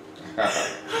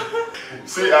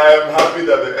 See, I am happy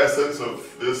that the essence of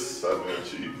this has been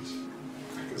achieved.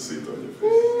 I can see it on your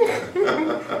face.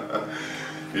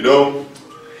 You know,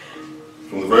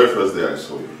 from the very first day I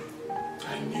saw you,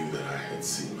 I knew that I had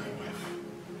seen my wife.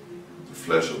 The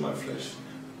flesh of my flesh,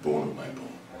 bone of my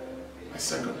bone, my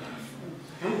second half.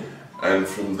 And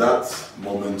from that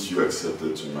moment you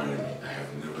accepted to marry me, I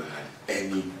have never had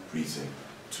any reason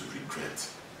to regret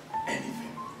anything.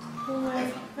 Oh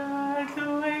my God,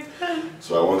 oh my God.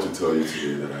 So I want to tell you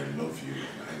today that I love you.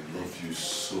 I love you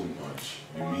so much.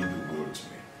 You mean the world to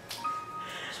me.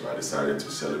 So I decided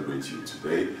to celebrate you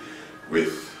today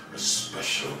with a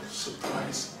special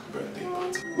surprise birthday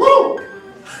party. Woo!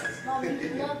 Mommy, I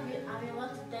love you and I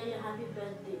want to tell you happy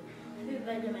birthday. Happy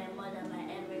birthday, my mother, my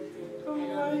everything. Oh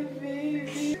my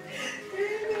baby.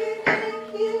 Baby,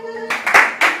 thank you.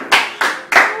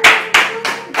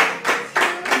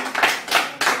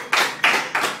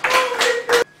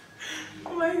 Oh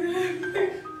my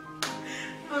God.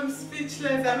 I'm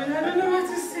speechless. I mean, I don't know what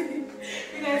to say.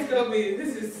 You guys got me.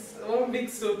 This is one big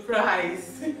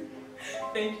surprise.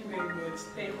 Thank you very much.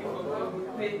 Thank you for coming.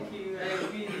 Thank you. I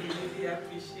really, really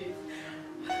appreciate it.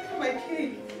 Look at my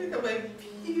cake. Look at my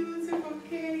beautiful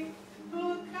cake.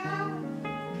 Oh God.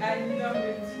 I love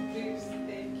it. Babes,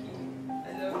 thank you. I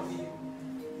love you.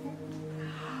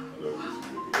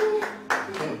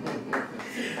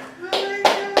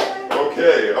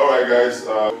 Okay, alright guys,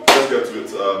 let's get to it.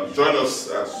 Join us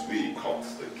as we cut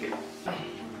the cake.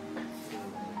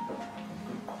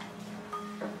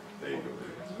 There you go,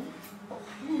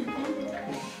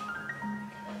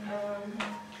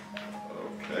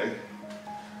 okay.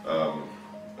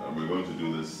 And we're going to do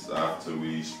this after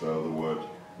we spell the word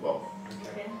love.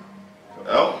 Okay.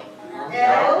 L?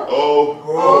 L. O.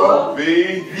 O. B.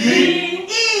 B.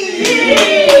 E.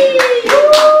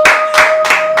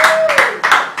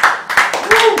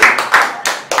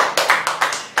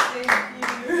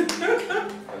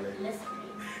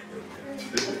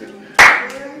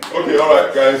 Okay,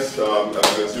 alright guys, as you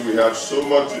can see we have so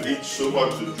much to eat, so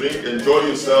much to drink. Enjoy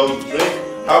yourselves, drink,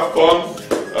 have fun,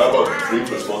 but drink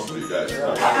responsibly guys.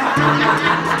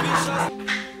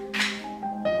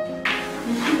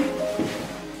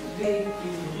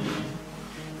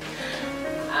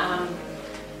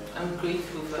 I'm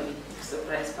grateful for the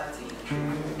surprise party.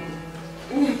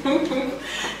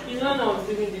 You know, when I was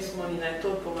leaving this morning, I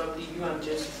thought probably you and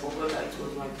Jesse forgot that it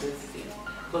was my birthday.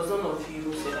 Because none of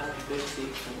you said happy birthday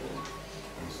to me.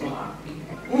 I'm so happy.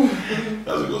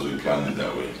 That's because we planned it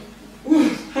that way.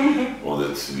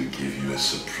 Wanted to give you a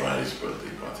surprise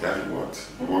birthday party. And it worked.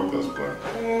 It worked as planned.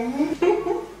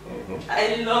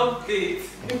 I loved it.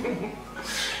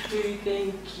 Baby,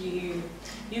 thank you.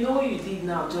 You know what you did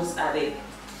now? Just added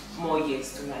more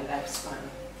years to my lifespan.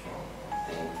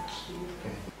 Thank you.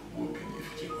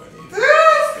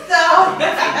 Stop!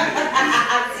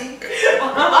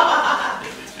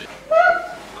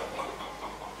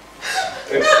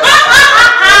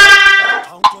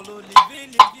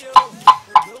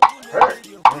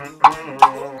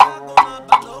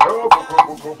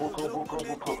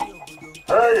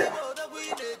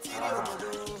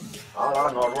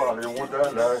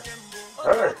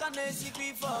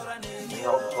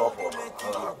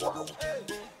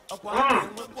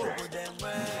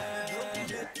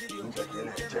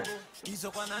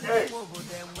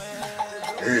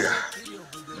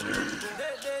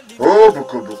 Oh,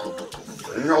 buku.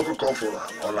 You have to come for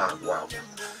all that. Wow.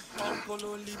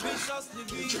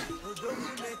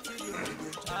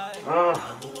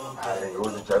 I go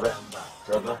to Chebe.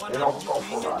 You have to come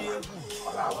for that.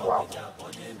 All that. Wow.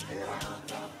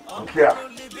 Yeah.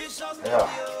 Yeah.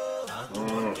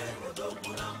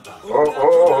 Oh,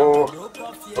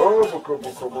 buku.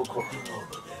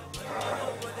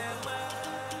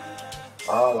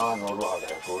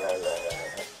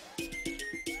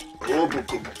 Oh,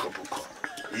 buku.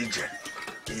 Ije.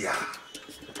 Yeah.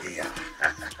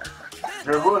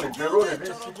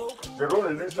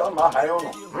 Jeroni, this is my high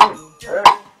honor. Hey.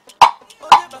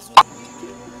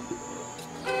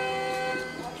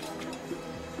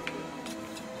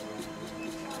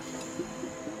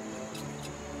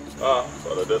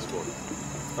 Father Desmond.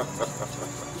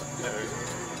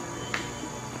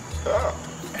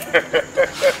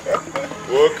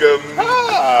 Welcome.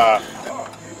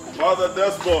 Father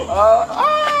Desmond.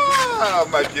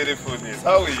 My beautiful niece.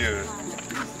 How are you?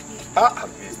 I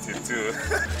missed you too.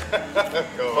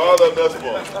 Father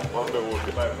Desmond.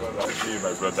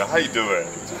 My brother. How you doing?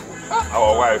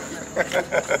 Our wife.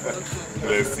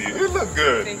 Bless you. You look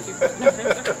good. Thank you.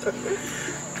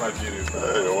 My beautiful.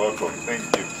 You're welcome. Thank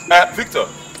you. Victor,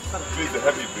 please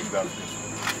help me bring that thing.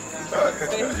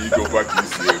 You go back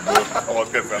this year, go. I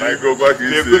go back this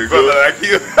year, good brother like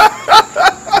you.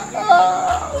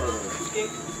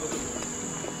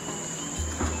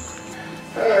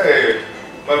 Hey,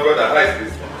 my brother, how's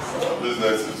business?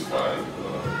 Business is fine.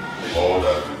 All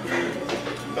that we do.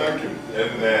 Thank you.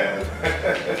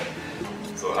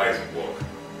 And so how's work?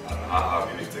 And how have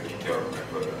you been taking care of my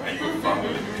brother and your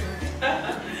family?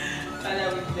 Father,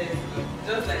 we bless you.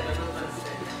 Just like my husband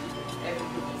said,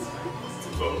 everything is fine. To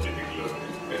God be the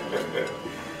glory.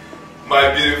 My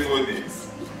beautiful niece,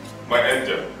 my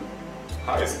angel,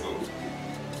 how is school?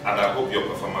 And I hope your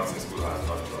performance in school has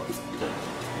not dropped.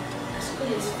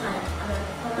 School is fine. I'm a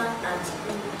performance at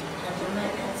school at the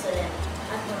American Center.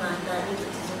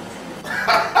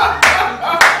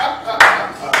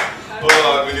 Oh, I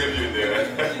believe you there.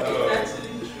 It's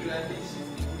actually true. I think she's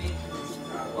making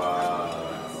it. Wow.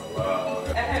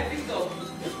 Victor,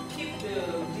 keep the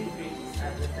beverages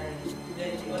at the time.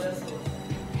 Then the other stuff.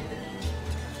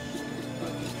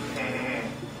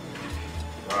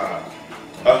 Wow.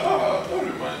 That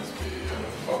reminds me,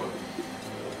 Father.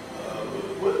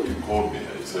 When you called me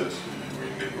and you said you were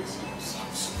in Lagos, I was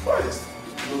surprised.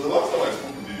 Because the last time I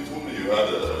spoke with you, you told me you had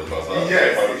a bazaar.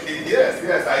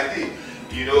 Yes, I did.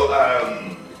 You know,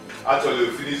 actually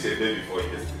we finished a day before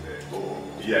yesterday. Oh.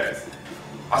 Yes.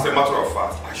 As a matter of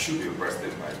fact, I should be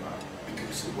rested by now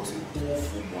because it was a whole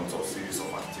full month of series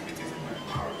of activities in my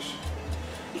parish.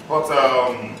 But a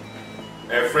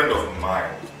friend of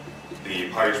mine, the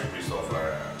parish priest of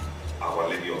Our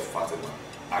Lady of Fatima,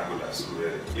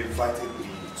 Igwe, invited me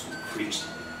to preach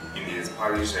in his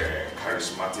parish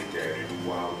charismatic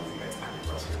renewal movement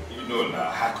anniversary. You know now,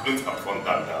 I couldn't have done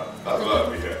that down. That's why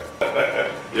I'm here.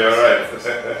 You're right.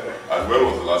 And when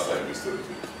was the last time you stayed with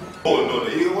me? Oh, no,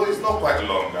 it's not quite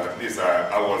long. At least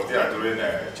I was there during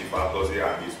Chief Alot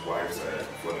and his wife's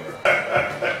funeral. I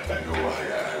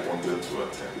wanted to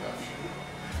attend that funeral.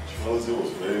 Chief Alot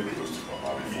was very close to Mama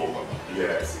before Mama.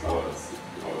 Yes, it was.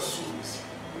 I was so missing.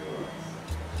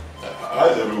 How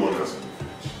is everyone else in the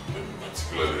village?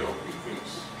 Particularly on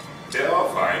Wickedness. They're all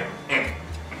fine.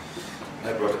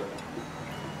 My brother,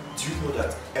 do you know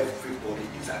that everybody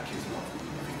is accusing of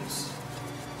Wickedness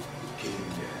killing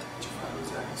Chief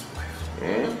Alot and his wife?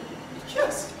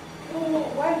 Yes. Oh,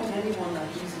 why would anyone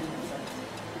accuse him of that?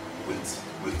 Wait.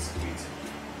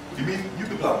 You mean you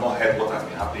people have not heard what has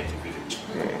been happening in the village?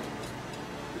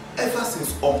 Ever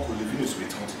since Uncle Levinus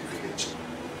returned to the village,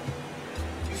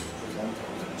 it's one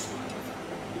problem to another.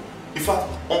 In fact,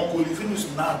 Uncle Levinus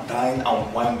now dine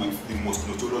and wine with the most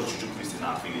notorious juju priest in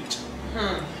our village.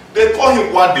 They call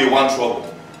him one day one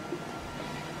trouble.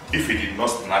 If he did not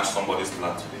snatch somebody's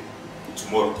land today,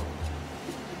 tomorrow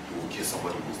hear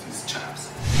somebody with these chaps.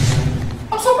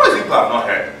 I'm surprised people have not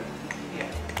heard.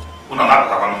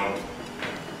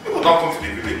 People don't come to the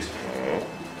village.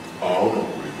 Oh, no.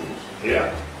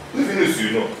 Yeah. The village,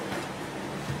 you know.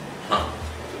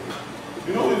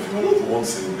 You know, if you're not the one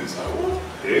saying this, I won't.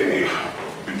 Hey.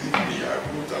 Believe me, I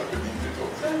won't believe it.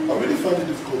 I really find it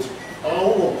difficult. I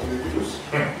don't want to be videos.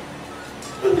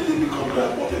 When did it become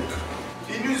diabolic?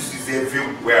 The news is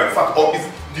everywhere. In fact, if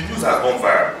the news has gone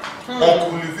viral.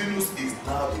 Uncle Levinus is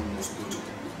now the most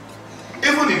notable.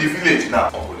 Even in the village now,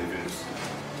 Uncle Levinus.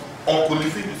 Uncle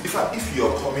Levinus. In fact, if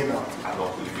you're coming out and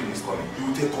Uncle Levinus is coming, you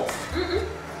will take off. You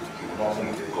will not come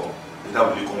with a gun. Neither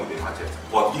will you come with a machete.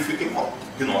 But if you came up,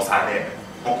 you know,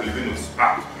 Uncle Levinus.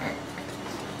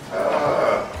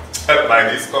 Help my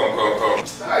niece, come.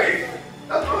 Hi.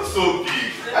 That's not so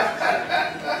big.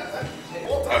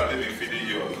 What have they been feeding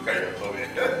you? Look at your tummy.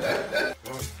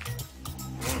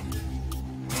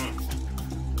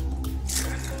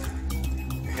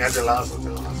 Here's the last.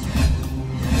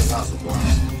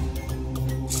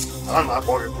 I'm not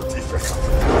going to put it first.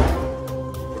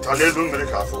 But I don't make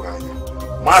a fool.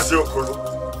 Mazio Koro.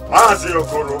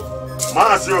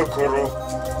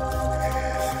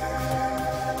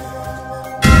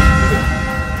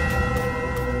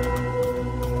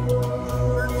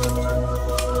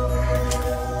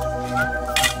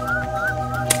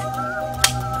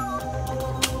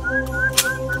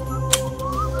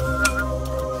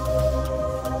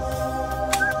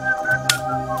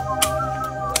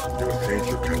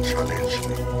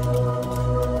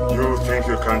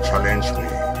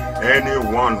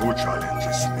 Anyone who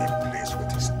challenges me plays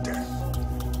with his death.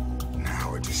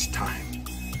 Now it is time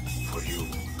for you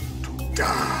to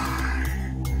die.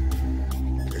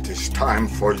 It is time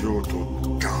for you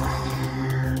to die.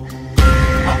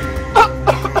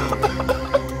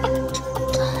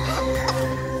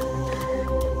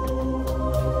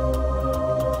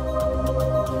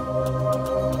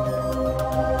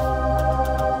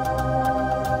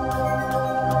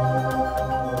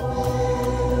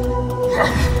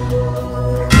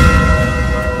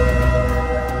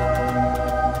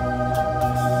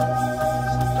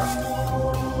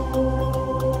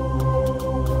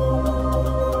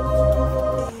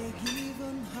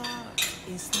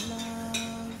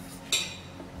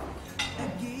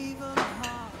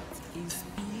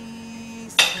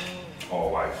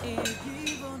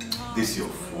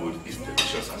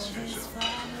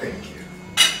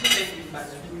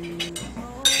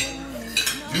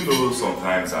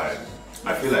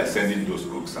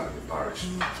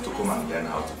 To come and learn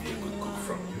how to be a good cook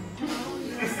from you.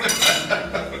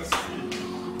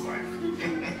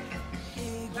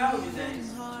 That would be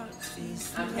nice.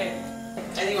 I'm here.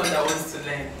 Anyone that wants to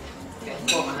learn can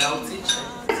come and I'll teach them.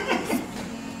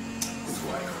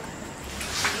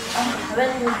 I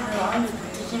read you want to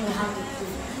teach me how to cook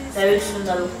very soon.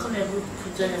 I will come and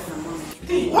put join us my mom.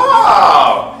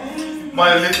 Wow!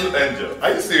 My little angel.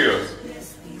 Are you serious?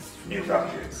 In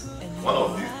that case, one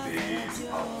of these days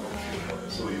I'll cook you.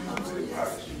 So you come to the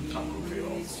parish and cook for your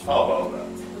uncle. How about that?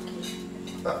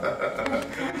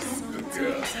 Good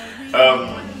girl.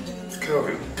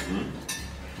 Kelvin,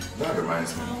 that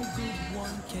reminds me.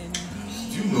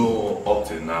 Do you know up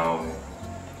till now,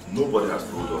 nobody has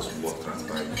told us what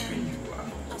transpired between you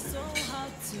and Uncle David?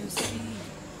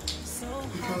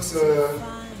 Because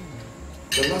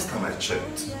the last time I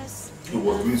checked, he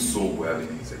was doing so well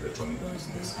in his electronic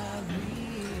business.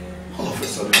 All of a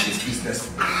sudden, his business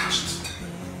crashed.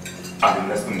 And the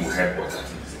next thing we heard was that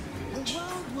he is in the village.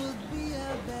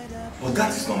 But that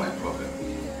is not my problem.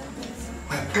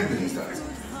 My problem is that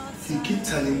he keeps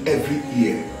telling every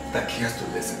ear that cares to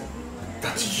listen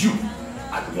that you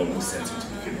are the one who sent him to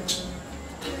the village.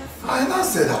 I now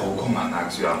said I will come and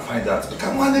ask you and find out.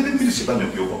 Can one let me finish about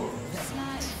your people?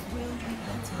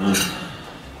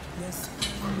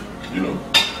 You know,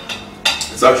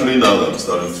 it's actually now that I'm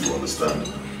starting to understand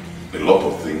a lot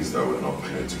of things that were not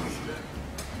clear to me then.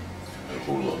 A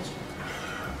whole lot.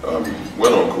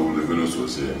 When Uncle Levinus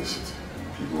was here in the city,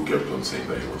 people kept on saying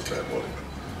that he was diabolic,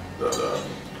 that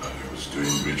he was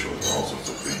doing rituals and all sorts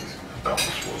of things. That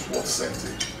was what sent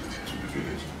him to the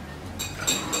village.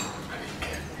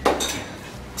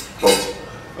 But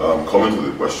coming to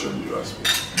the question you asked me,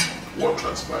 what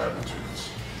transpired between us,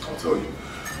 I'll tell you.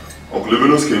 Uncle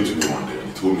Levinus came to me one day and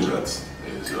he told me that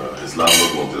his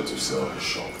landlord wanted to sell his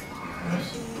shop.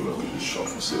 Put up his shop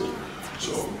for sale.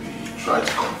 So he tried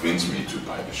to convince me to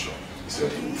buy the shop. He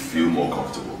said he would feel more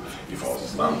comfortable if I was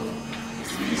his landlord. It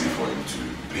would be easy for him to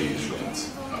pay his rent.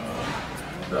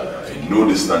 That in no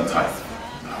distant time,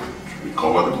 I would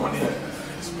recover the money I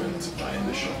spent buying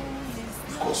the shop.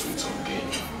 Of course, with some gain.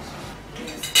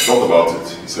 Talk about it.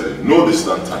 He said, in no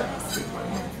distant time, I'll take my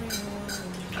money.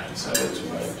 I decided to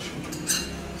buy the shoe.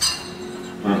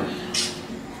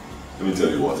 Let me tell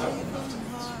you what happened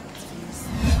afterwards.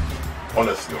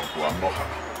 Honestly, Uncle, I'm not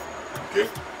happy. Okay?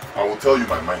 I will tell you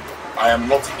my mind. I am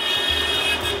not happy.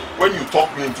 When you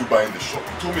talked me into buying the shop,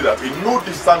 you told me that in no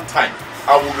distant time,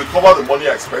 I will recover the money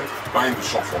I spent buying the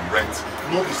shop from rent.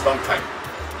 No distant time.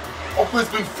 Uncle, it's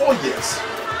been 4 years.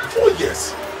 4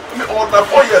 years. I mean, all the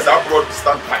 4 years I brought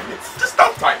distant time. It's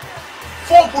distant time.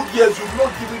 4 good years, you've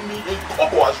not given me a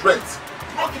kobo as rent.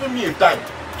 You've not given me a dime.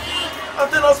 And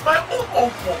then as my own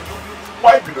uncle,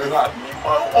 wife, you know,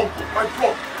 my own uncle, my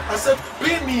blood, I said,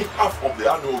 pay me half of the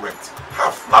annual rent.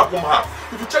 Half, not half.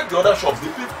 If you check the other shops,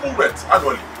 they pay full rent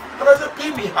annually. And I said,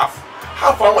 pay me half.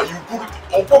 Half hour you could,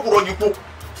 or 4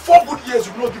 good years,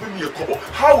 you've not given me a kobo.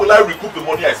 How will I recoup the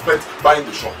money I spent buying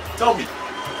the shop? Tell me.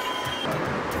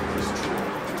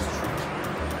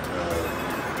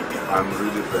 I'm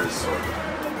really very sorry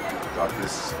that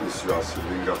this issue has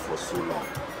lingered for so long.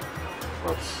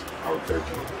 But I'll beg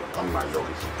you, on my lord,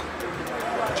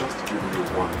 just give me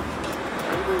 1 week.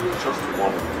 Just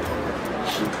 1 week.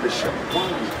 Be patient.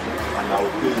 1 week, and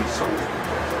I'll pay you something.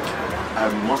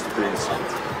 I must pay you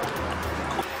something.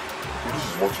 This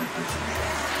is what you do to me.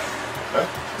 Eh?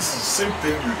 This is the same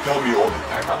thing you tell me all the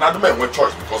time. And I don't have a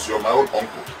choice because you're my own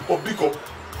uncle. But because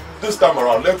this time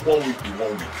around, let 1 week be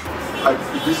 1 week.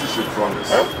 This is a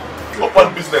promise. Eh?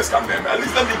 Open business can name. At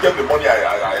least let me get the money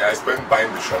I spent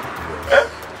buying the shop. Eh?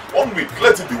 1 week.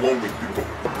 Let it be 1 week, people.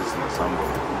 Business, I'm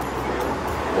going.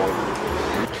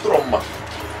 Trauma.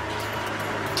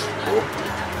 Oh.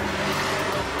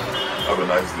 Have a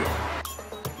nice day.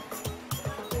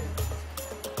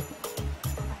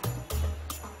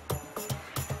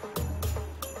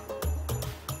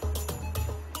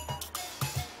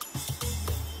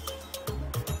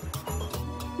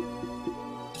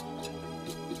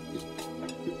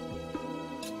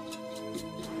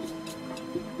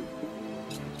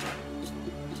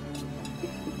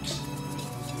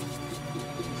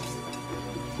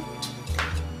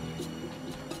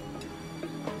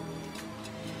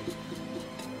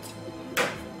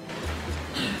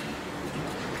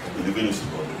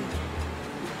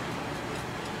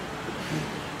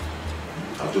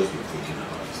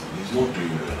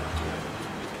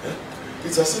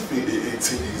 It's as if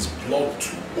it's in his blood to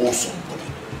owe somebody.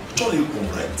 Surely he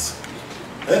won't rent.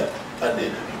 Eh? And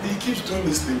then he keeps doing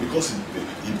this thing because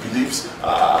he believes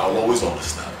I'll always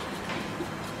understand.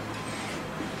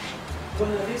 Well,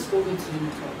 have you spoken to him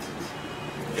about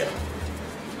it? Yeah.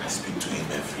 I speak to him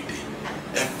every day.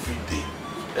 Every day.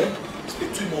 Eh? I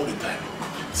speak to him all the time.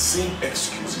 Same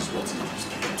excuse is what he keeps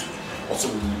giving to me. Also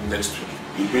next week.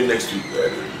 You'll pay next week,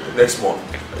 next month,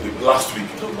 last week.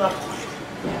 No, not quite.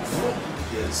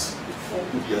 4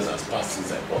 good years has passed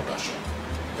since I bought that shop.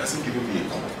 He hasn't given me a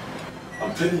call.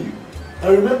 I'm telling you. I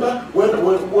remember when I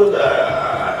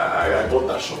bought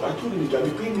that shop, I told him he can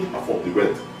be paying me half of the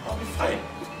rent. I'll be fine.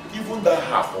 Even that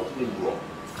half of him, bro.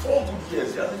 4 good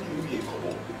years, he hasn't given me a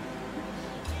call.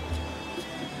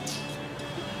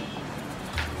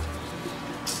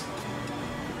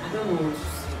 I don't know what to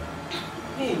say.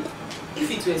 Hey, if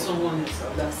it were someone else, I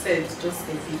would have said just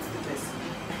evict the person.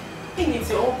 Hey, it's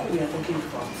your uncle we are talking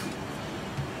about.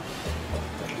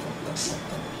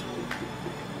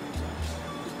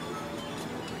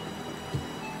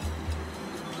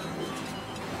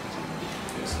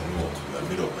 Yes, I know what to do. I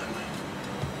made up my mind.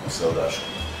 I'll sell that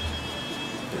shop.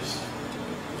 Yes.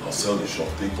 I'll sell the shop,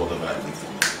 take whatever I need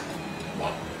for me.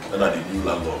 Wow. Then I the new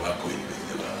landlord back going.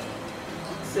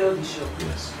 Sell the shop?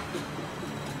 Yes.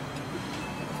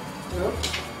 No?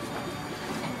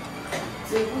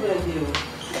 It's a good idea.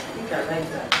 I think I like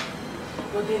that.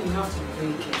 But then you have to be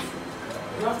very careful.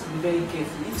 You have to be very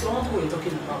careful. It's your uncle we're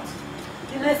talking about.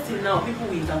 The next thing now, people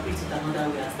will interpret it another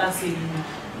way and start saying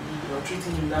you're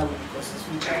treating him that way because he's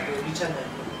richer than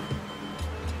you.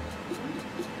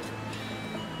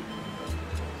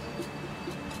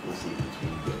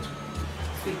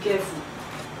 Be careful.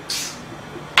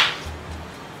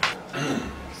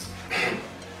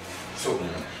 So,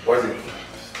 what is it?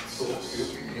 So,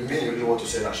 you mean you really want to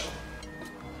sell that shop?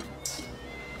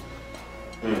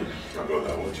 My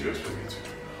brother, what do you expect me to do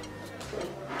now?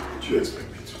 What do you expect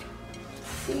me to do?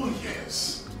 4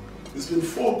 years. It's been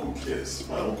 4 good years.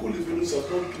 My uncle Livinus has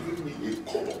not given me a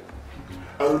kobo.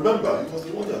 And remember, he was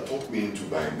the one that talked me into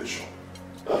buying the shop.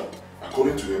 Huh?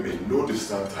 According to him, in no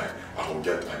distant time, I will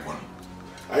get my money.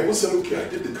 I even said, okay, I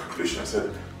did the calculation. I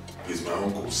said, he's my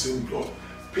uncle, same blood.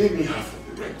 Pay me half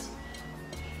of the rent.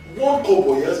 1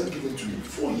 kobo he hasn't given to me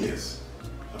 4 years.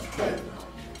 I've tried now.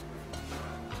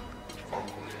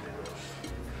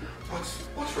 But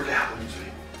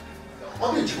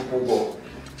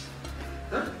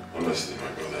Honestly,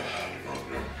 my brother, I do not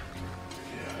know.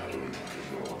 Yeah, I don't know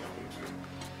what happened to him.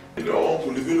 You know,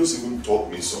 Uncle Livinus even taught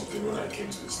me something when I came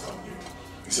to this town.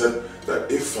 He said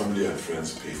that if family and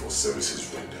friends pay for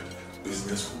services rendered,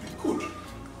 business will be good.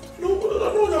 No,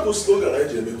 I don't have a slogan I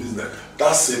in business.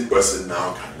 That same person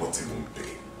now cannot even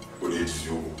pay. But it's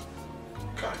you.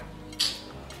 Okay.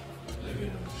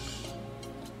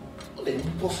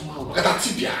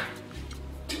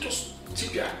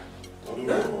 I don't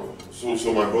know.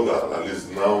 So my brother, at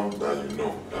least now that you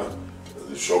know,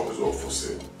 the shop is all for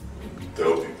sale.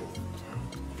 Tell people.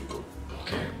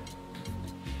 Okay.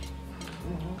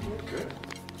 Okay.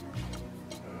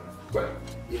 Well,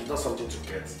 it's not something to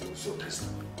get so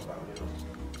distant about, you know.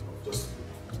 Just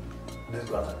let's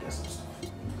go out and get some stuff.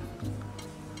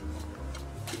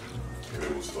 Maybe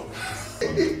we'll stop.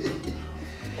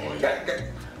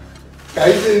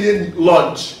 Guys, in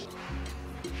lunch.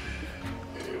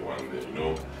 One day, you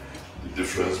know, the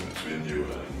difference between you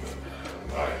and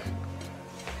I.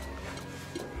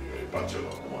 You're a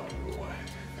bachelor, one, you know why.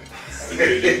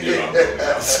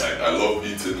 I love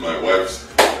eating my wife's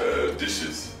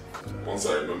dishes. Once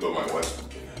I remember my wife's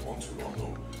cooking, I want to know I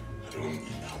don't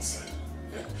eat outside.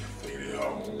 Yeah?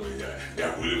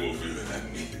 They're really more feeling than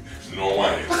me. No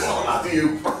one.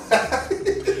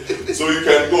 So you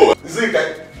can go. So you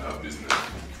can have business.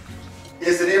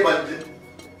 Yesterday, but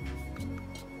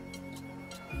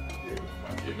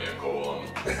you may go on.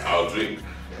 I'll drink.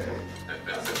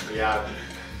 Yeah.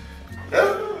 So,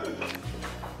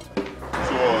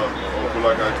 Uncle,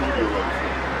 like I told you about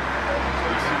before,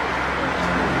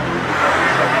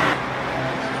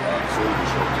 I sold the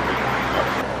shop to me.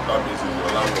 That means it's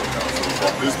your landlord now. So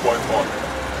from this point on,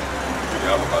 you can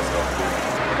have a master.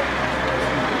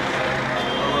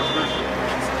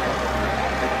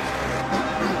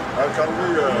 Can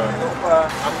we,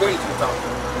 I'm going to town,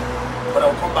 but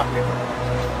I'll come back later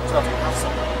so that we have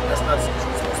some personal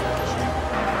discussions.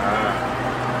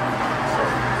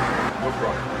 No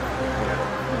problem.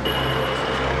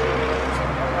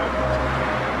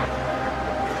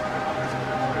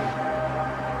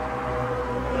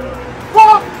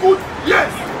 Good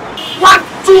years! 1,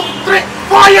 2, 3,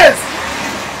 4 years!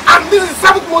 And this is the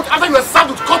 7th month after you were served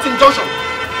with court injunction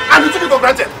and you took it for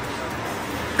granted.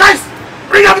 Guys,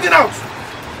 bring everything out!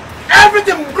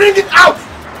 Everything, bring it out!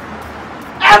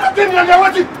 Everything you're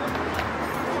watching!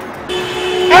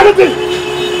 Everything!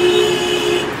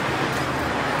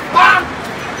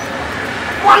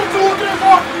 1, 2, 3,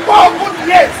 4 good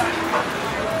years!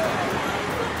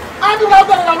 And you have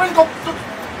that I'm ready to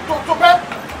bed.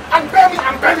 And pay me,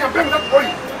 not for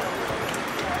you.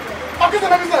 Okay, the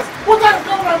business. Who can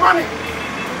come my money?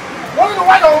 What do you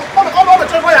want to all the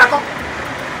trade where I come?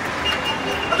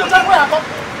 What the trade where I come?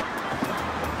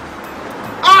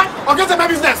 Okay, the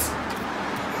business.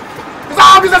 Is that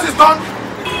how business is done?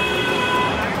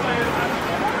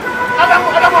 Adam,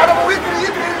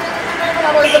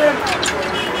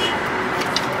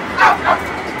 out.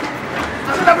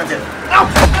 I said everything. Out,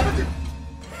 everything.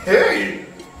 Hey!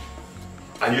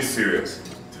 Are you serious?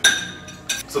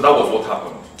 So that was what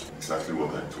happened? Exactly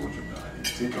what I told you now. I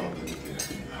take out anything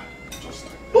just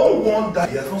like that. No wonder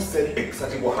he has not said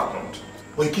exactly what happened.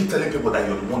 But you keep telling people that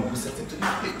you're the one who set him to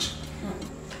this page.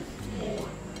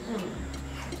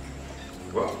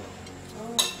 Well,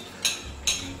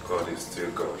 God is still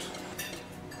God.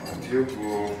 And you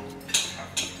will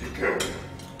be careful.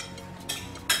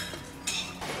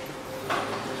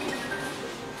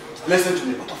 Listen to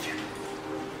me, both of you.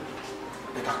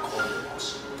 Better call the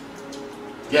boss.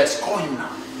 Yes, call him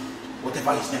now.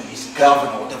 Whatever his name is,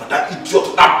 Kelvin or whatever, that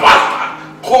idiot, that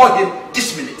bastard. Call him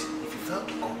this minute. If you fail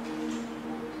to come,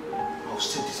 I'll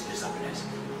set this place ablaze.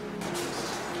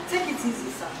 Take it easy,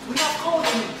 sir. We have called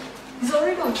him. He's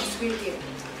already on his way here.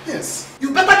 Yes.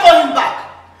 You better call him back.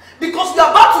 Because we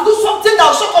are about to do something that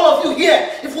will shock all of you here.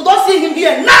 If we don't see him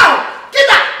here now, get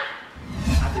out! I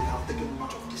think I've taken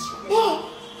much of this. Oh,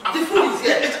 the food is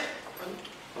here.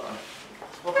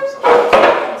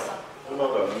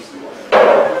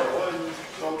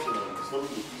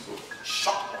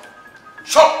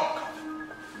 Shut up!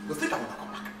 You think I want to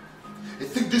come back? You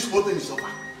think this whole thing is over?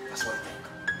 That's what I think.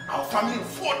 Our family in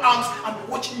 4 arms and be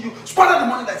watching you squander the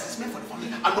money that is meant for the family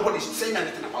and nobody is saying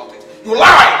anything about it. You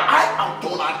lie! I am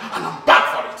done and I'm back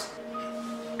for it.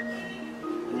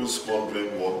 Who's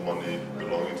squandering what money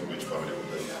belonging to which family will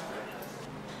they have?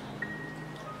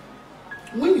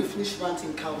 When you finish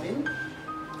ranting, Kelvin,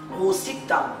 we will sit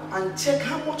down and check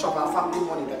how much of our family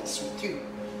money that is with you.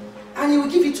 And you will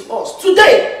give it to us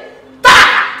today.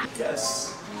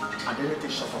 Yes, and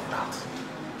anything short of that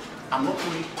I'm not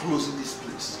only closing this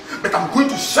place, but I'm going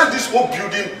to set this whole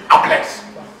building ablaze.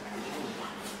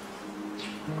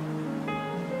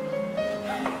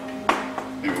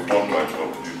 You will not mind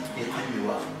what to do.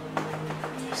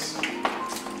 Yes.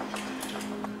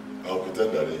 I'll pretend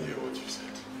I didn't hear what you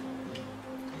said.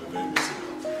 I'm a very busy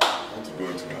man. I want to go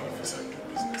into my office and do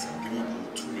business. I'm giving you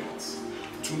 2 minutes.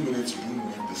 2 minutes, you don't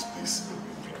leave this place and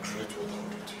you regret what I'll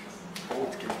do to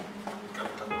you.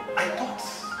 I thought.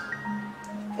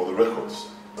 For the records,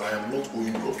 I am not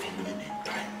owing your family a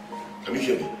dime. Can you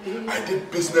hear me? I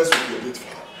did business with your late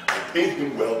father. I paid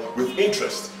him well with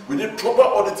interest. We did proper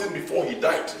auditing before he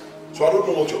died. So I don't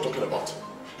know what you're talking about.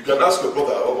 You can ask your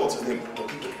brother about what's his name,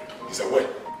 Tokito. He's aware.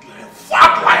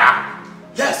 Fat liar!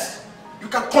 Yes! You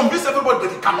can convince everybody,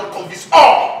 but you cannot convince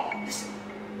all! Listen,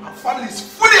 our family is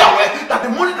fully aware that the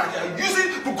money that you are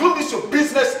using to grow this your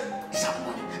business is our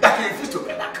money that you refuse to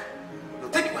pay back. You'll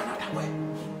take you another way.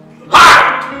 You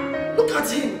lied! Look at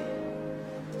him!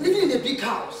 Living in a big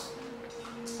house.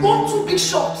 Own 2 big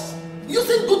shops.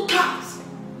 Using good cars.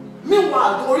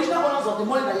 Meanwhile, the original owners of the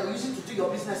money that you're using to do your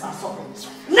business are suffering.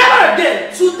 Never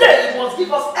again! Today, you must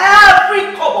give us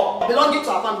every kobo belonging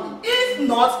to our family. If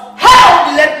not, hell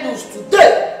will be let loose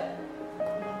today!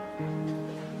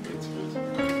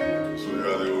 So you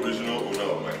are the original owner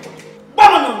of my money?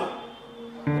 Bam!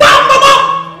 Bam!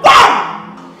 Bam!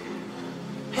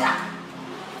 Bam!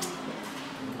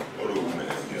 What a woman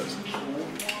envious.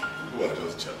 Who are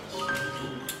just jealous.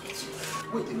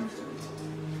 Wait a minute.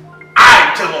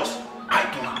 I'm jealous. I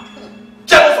don't.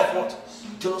 Jealous of what?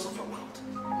 Jealous of your wealth.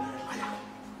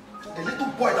 The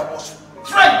little boy that was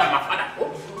trained by my father,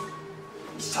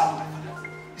 served my father,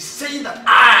 is saying that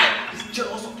I is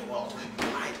jealous of the wealth.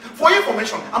 Right? For your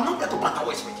information, I'm not here to banter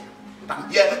ways with you. But I'm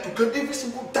here to get every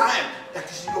single dime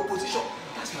that is in your position.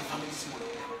 That's my family's money.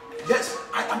 Yes,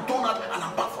 I am done that and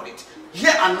I'm back for it.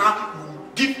 Here and now, you will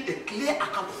give a clear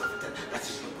account of everything that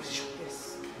is in your position.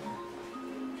 Yes.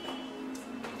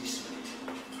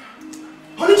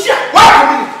 Holyshia! Wait a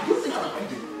minute! You think I'm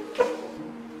greedy?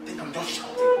 Think I'm just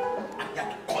shouting? I'm here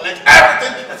to collect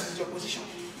everything that is in your position.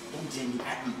 Don't tell me I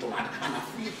eat on and I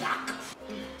feel it back.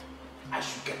 I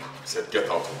should get out. I said get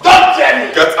out of my Don't tell me!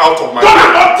 Get out of my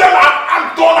Don't tell me!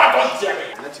 I'm done, don't tell me!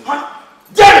 Let him go.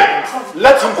 Jerry!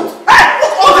 Let him go. Hey!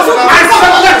 What is it? I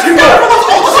said let him go!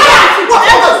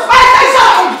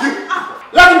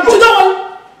 Let him go!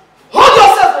 Hold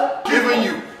yourself! Giving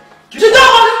you.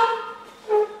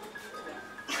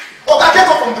 Oh, I get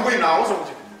up from the way now. What's wrong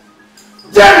with you?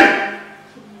 Jerry!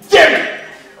 Jerry!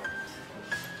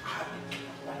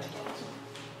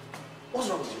 What's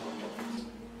wrong with you?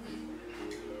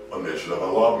 One day, you should have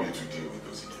allowed me to deal with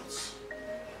those idiots.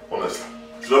 Honestly.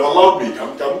 You should have allowed me. I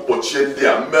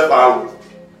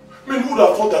mean, who would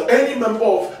have thought that any member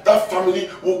of that family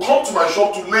will come to my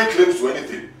shop to lay claims to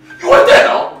anything? You were there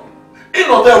now. You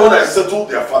not there when I settled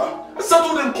their father. I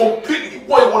settled him completely.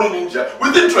 Why you in India?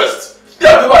 With interest. They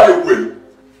have never been away.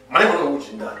 My name is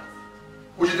Ujinda.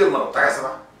 Ujinda,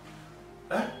 Takasana.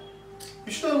 Eh?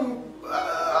 You shouldn't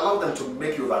allow them to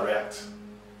make you overreact.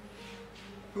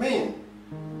 I mean,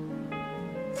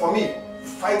 for me,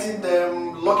 fighting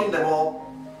them, locking them up,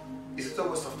 is a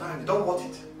waste of time. They don't want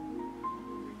it.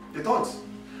 They don't.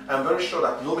 I'm very sure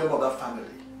that no member of that family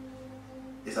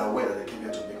is aware that they came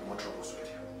here to make more troubles with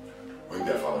you. When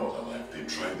their father was alive, they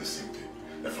tried the same thing.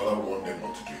 Their father warned them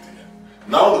not to do it again.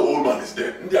 Now the old man is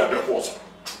dead. They are the horse.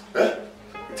 Eh?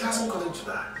 It hasn't gotten to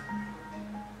that.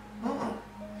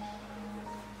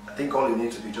 I think all you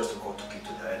need to be just to call to keep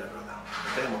to the elder brother.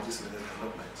 Tell him of this little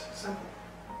development. Simple.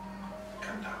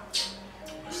 Calm down. It's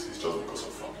just because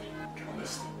of family.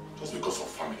 Honestly. Just because of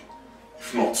family.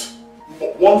 If not,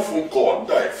 one phone call and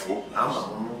die, fool.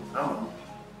 I'm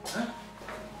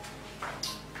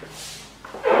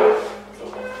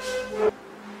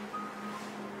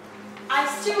I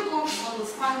still don't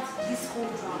understand this whole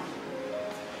drama.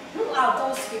 Who are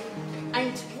those people?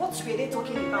 And what were they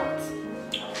talking about?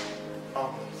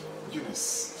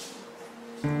 Eunice.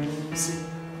 See,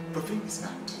 the thing is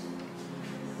that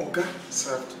Oga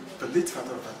served the late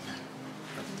father of that man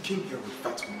and came here with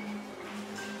that woman.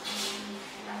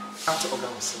 After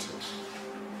Oga was settled,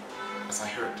 as I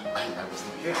heard, I was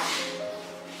not here.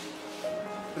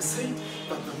 They said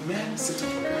that the man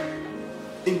settled Oga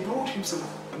empowered himself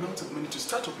amount of money to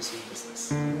start up his own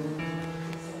business.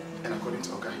 And according to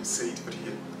Oga, he said that he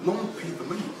had long paid the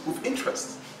money with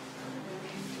interest.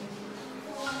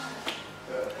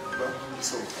 Well, you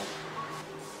saw it all.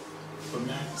 The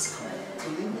man is coming to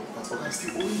leave me, but Oga is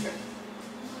still owing him.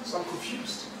 So I'm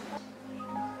confused.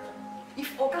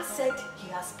 If Oga said he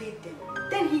has paid them,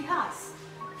 then he has.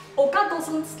 Oga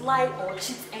doesn't lie or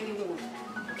cheat anyone.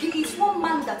 He is one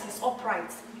man that is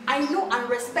upright. I know and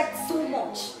respect so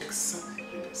much. Exactly,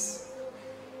 yes.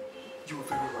 You were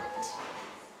very right.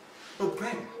 But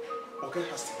then, Oga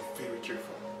has to be very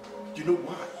careful. You know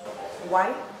why?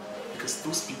 Why? Because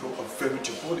those people are very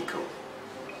diabolical.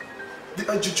 They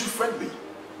are juju friendly.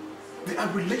 They are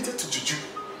related to juju.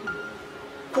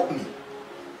 Quote me.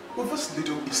 With this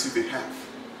little issue they have,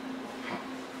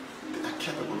 they are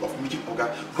capable of making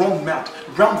Oga run mad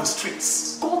round the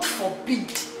streets. God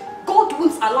forbid. God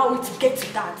won't allow it to get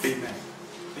to that. Amen.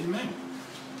 Amen.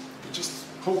 We just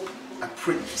hope and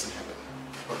pray it doesn't happen.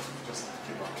 But we just have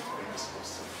to give up the way we're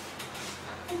supposed to.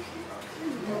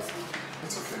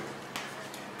 It's okay.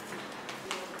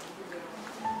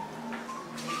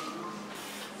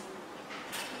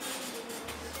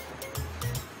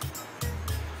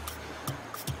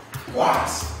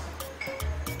 What?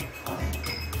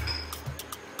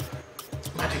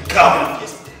 Kelvin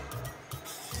yesterday.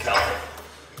 Kelvin.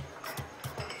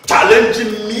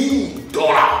 Challenging me,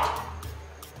 Donald.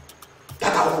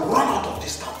 That I will run out of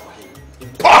this town for him.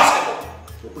 Impossible.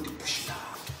 Nobody push me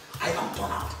out. I am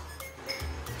Donald.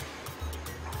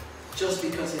 Just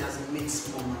because he has made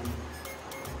small money,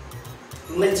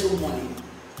 little money,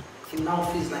 he now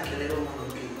feels like a little man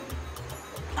being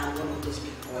and one of those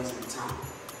big boys in town.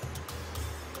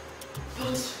 But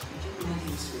you get money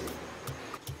into it.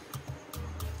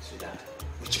 See that?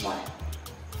 Which money?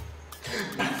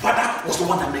 My father was the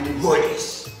one that made the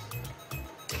royals,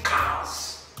 the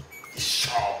cars, the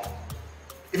shop,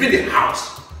 even the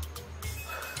house.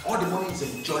 All the money he's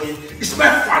enjoying is my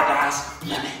father's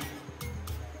money.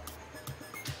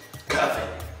 Kelvin,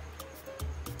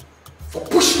 for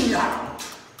pushing me around,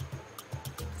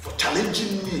 for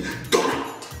challenging me,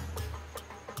 Donald,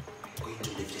 you're going to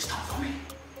leave this town for me.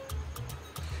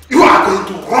 You are going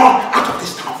to run out of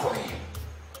this town for me.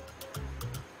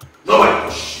 Nobody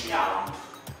push me around.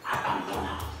 I am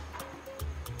Donald.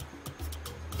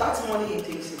 That money he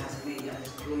thinks he has made and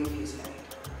is blowing his head.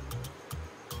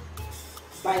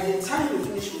 By the time you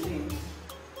finish with him,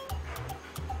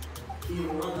 he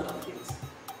will run out of it.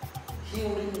 He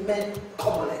will remain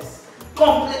cobbleless.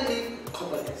 Completely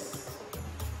cobbleless.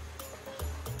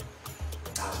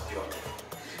 That's beautiful.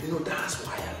 You know, that's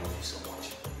why I love you so much.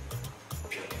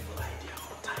 Beautiful idea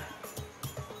all the time.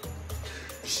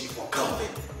 You see, for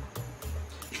Kelvin,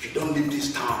 if you don't leave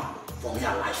this town for me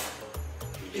alive,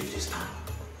 you leave this town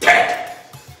dead.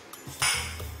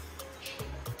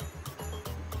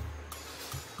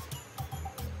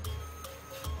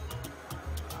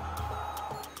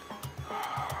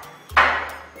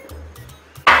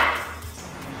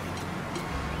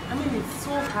 I mean, it's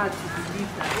so hard to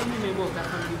believe that any member of that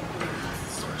family would do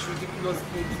such ridiculous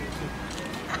things again.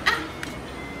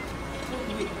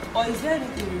 Or is there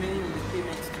anything remaining in the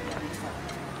payment to the family?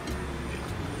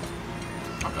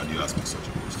 How can you ask me such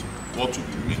a question? What will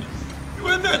be remaining? You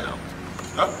were there now.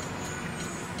 Huh?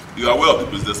 You are aware of the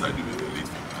business I do with the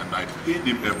lady, and I paid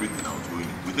him everything I was owing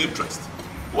him with interest.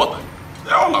 What?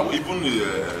 They are all aware. Even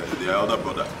their elder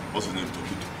brother, what's his name?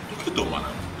 Tokito man.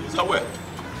 He's aware.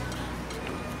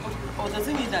 Or does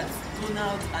it mean that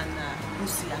Donald and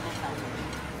Lucy are not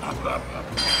aware?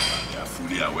 They are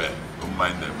fully aware. Don't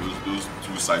mind them. Those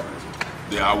two cycles.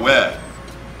 They are aware.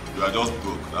 You are just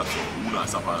broke. That's all.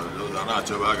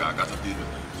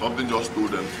 Something just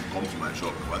told them to come to my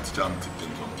shop. But teacher am tipped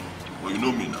them something. But you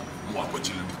know me now. I think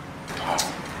you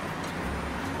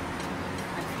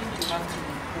have to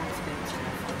report them to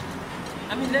your father.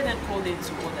 I mean, let them call them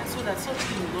to order so that such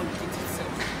thing will not repeat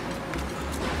itself.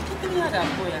 Open your other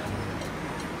boy.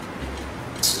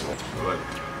 Alright.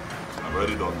 I've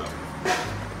already done that.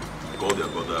 I called their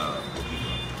brother and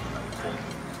I informed him.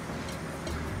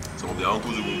 Some of their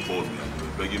uncles even called me and they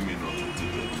were begging me not to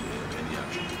take any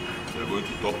action. They're going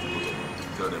to talk to both of them,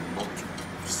 tell them not to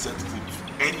set foot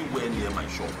anywhere near my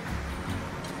shop.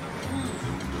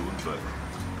 They won't try.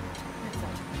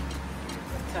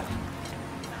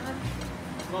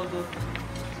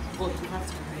 But you have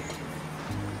to be very careful.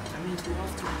 I mean, you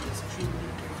have to be extremely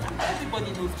careful. Everybody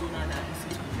knows Donald and Lucy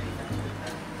to be very careful.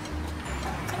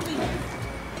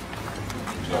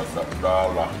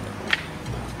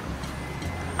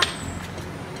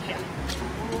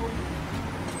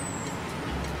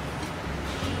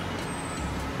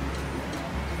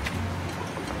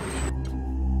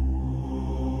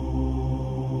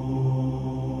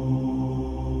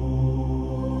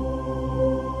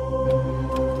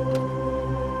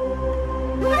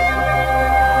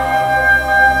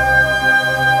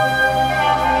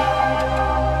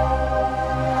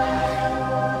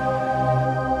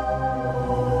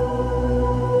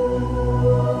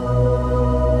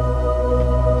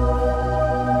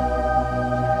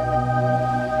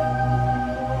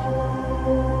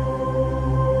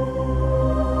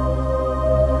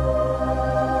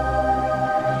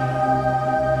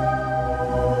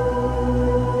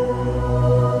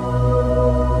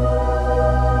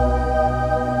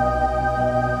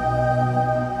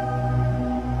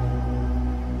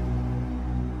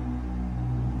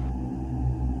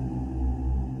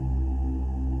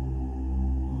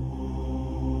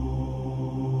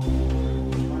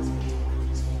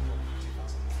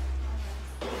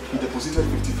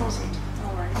 deposited 50,000.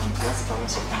 Alright. And that's the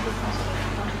balance of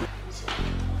 100,000.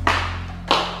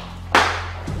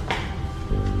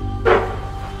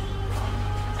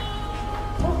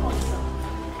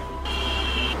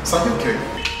 So are you okay?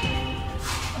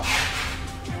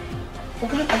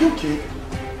 Okay, are you okay?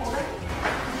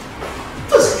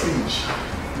 That's strange.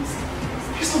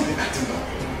 He's not been acting up.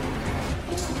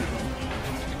 What's going on?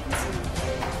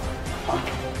 Huh?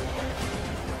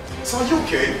 So are you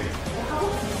okay?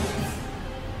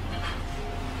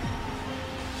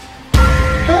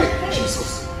 Hey,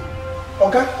 Jesus.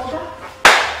 Okay?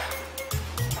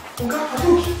 Okay, are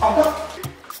you okay? Okay.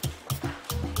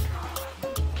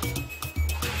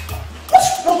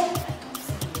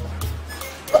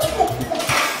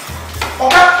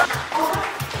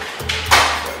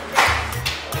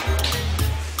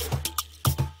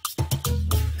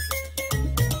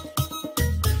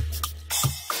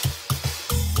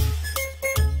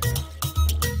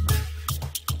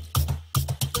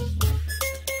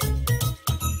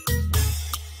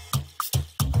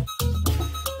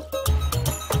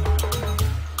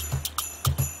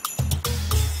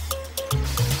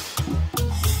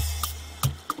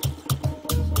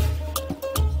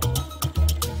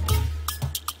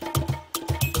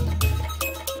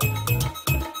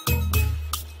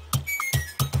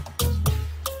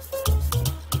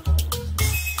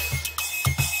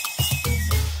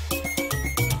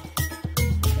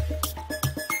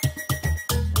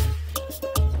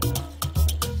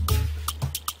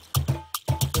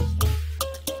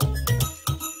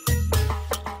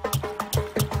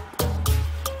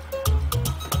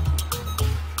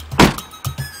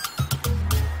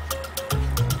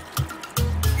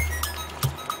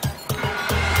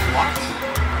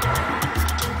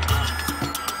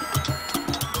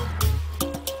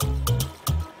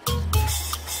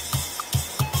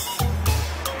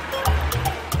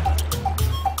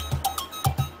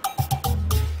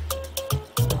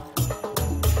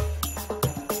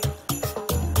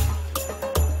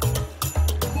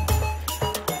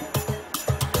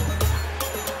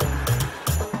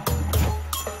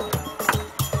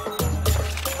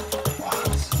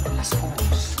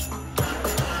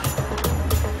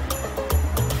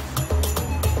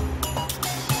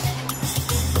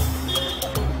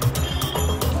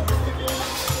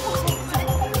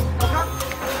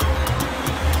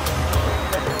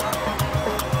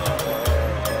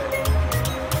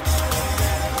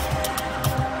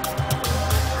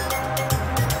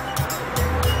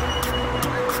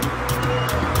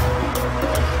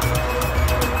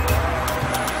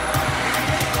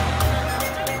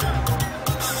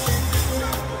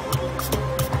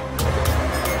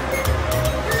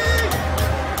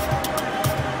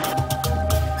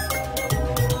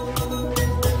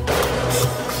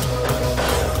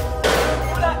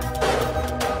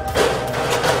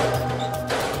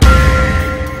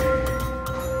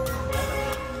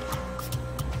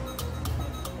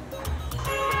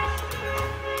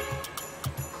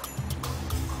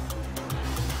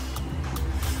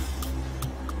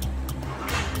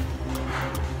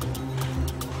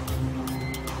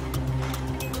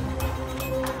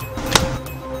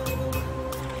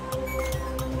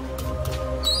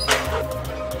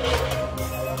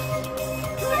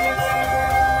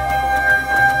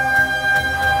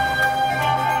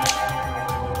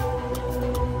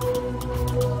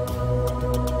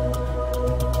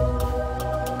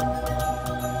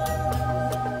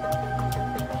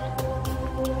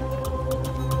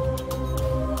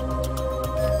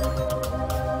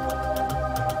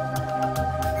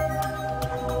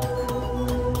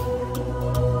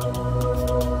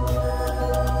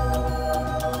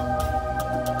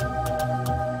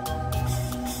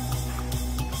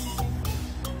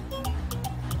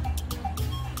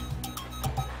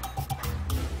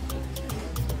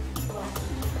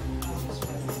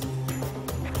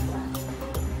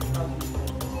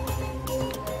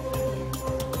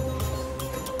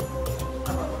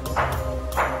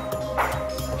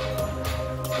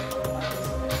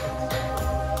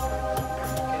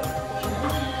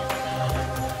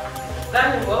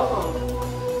 Danny, welcome.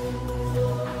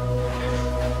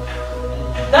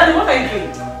 Danny, what are you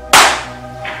doing?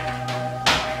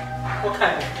 What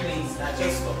kind of place? I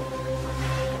just stop.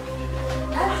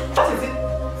 What is it?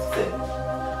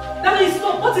 Danny,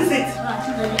 stop. What is it?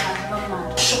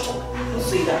 Shut up. Don't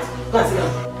say that. Go and sit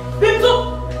down. Babe,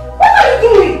 what are you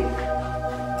doing?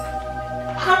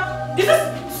 Is this...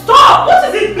 Stop! What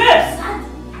is it, babes?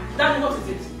 Danny, what is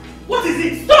it? What is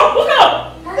it? Stop! Look out!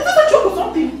 Is this a joke or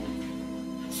something?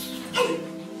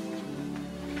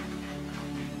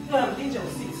 Angel,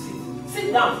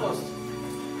 sit down first.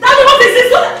 Daddy, what is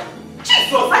this?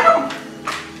 Jesus, I don't...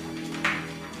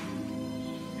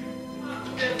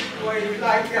 a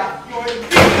liar. You're a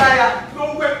big liar. No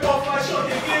weapon fashioned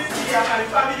against me and my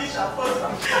family shall prosper.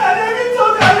 And every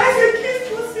time I like a kiss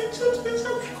was in church, we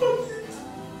shall be complete.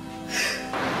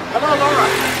 Hello, Laura.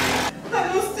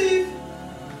 Hello, Steve.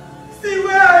 Steve,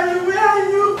 where are you? Where are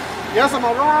you? Yes, I'm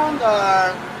around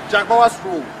Jack Bauer's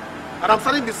room. And I'm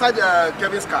standing beside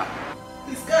Kevin's car.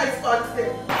 This guy is back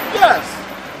there. Yes.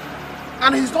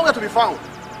 And he's nowhere to be found.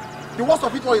 The worst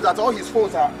of it all is that all his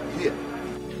phones are here.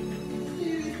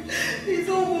 He's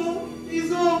home.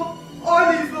 He's home.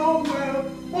 All is not well.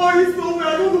 All is not well.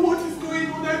 I don't know what is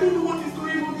going on. I don't know what is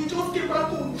going on. He just came back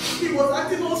home. He was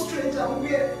acting all strange and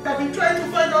weird. I've been trying to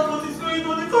find out what is going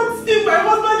on. I can't see. My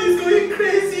husband is going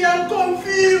crazy and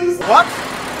confused. What?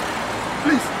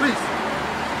 Please, please.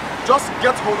 Just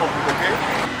get hold of him, okay?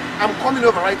 I'm coming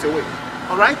over right away.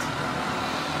 Alright?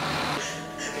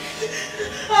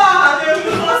 They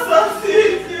will not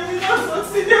succeed. They will not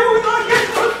succeed. They will not get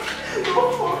us.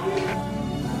 Don't forget.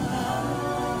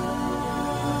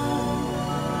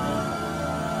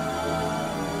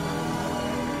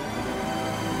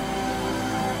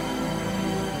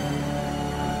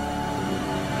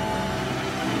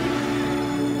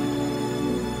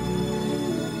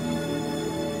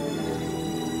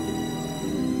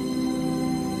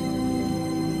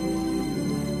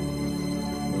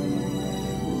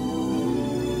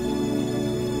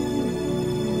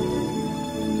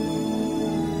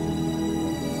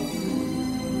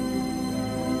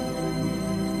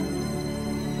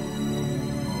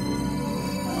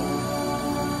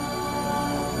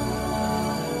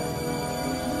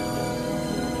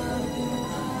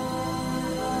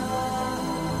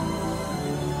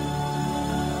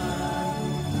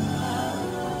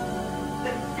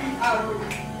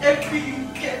 Every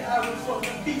wicked arrow from the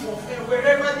pit of hell,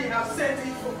 wherever they have sent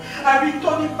it from, I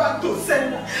return it back to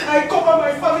sender. I cover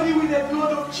my family with the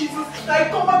blood of Jesus. I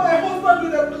cover my husband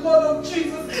with the blood of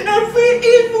Jesus. Every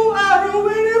evil arrow,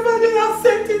 wherever they have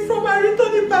sent it from, I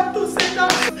return it back to sender.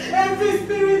 Every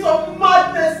spirit of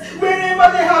madness,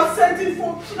 wherever they have sent it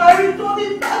from, I return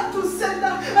it back to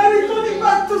sender. I return it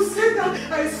back to sender.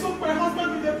 I soak my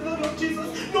husband with the blood of Jesus.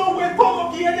 No weapon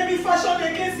of the enemy fashioned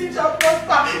against him shall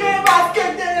prosper.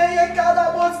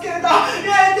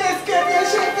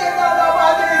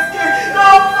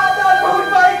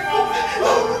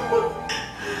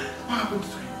 What happened to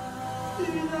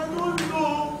him? I don't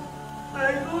know.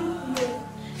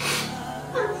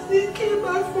 And he came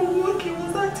back from work, he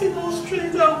was acting all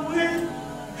strange and weird.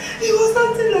 He was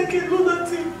acting like a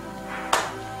lunatic.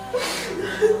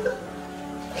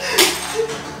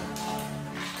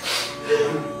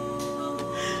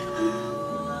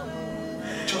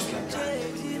 Just like that.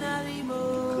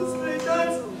 Just like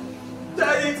that.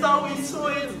 That is how we saw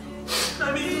it. I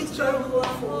mean, just thank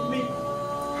God for me.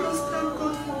 Just thank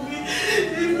God for me.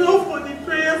 If not for the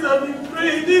prayers I've been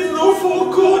praying, if not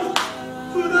for God,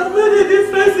 it would have made a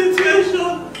different situation.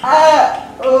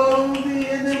 The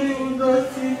enemy will not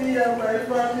see me and my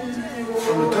family.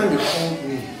 From the time you called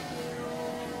me,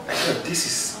 I thought this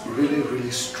is really,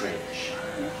 really strange.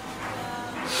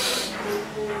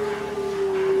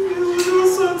 They will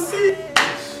not succeed.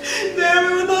 They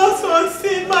will not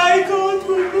succeed. My God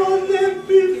will not let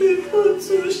me put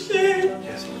to shame.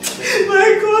 My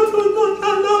God will not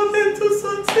allow them to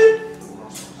succeed.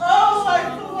 Oh, I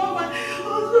cover my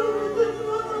husband with the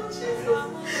blood of Jesus.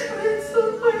 I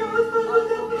soak my husband with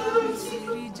the blood of Jesus.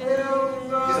 Oh,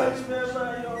 God, remember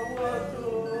your word,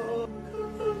 oh.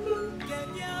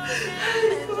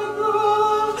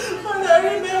 And I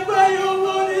remember your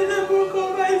word in the book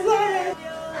of Isaiah.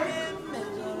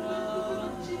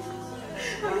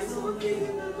 I soak it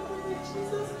in the blood of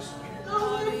Jesus. Now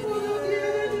I follow the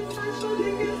enemy fashioned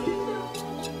against me.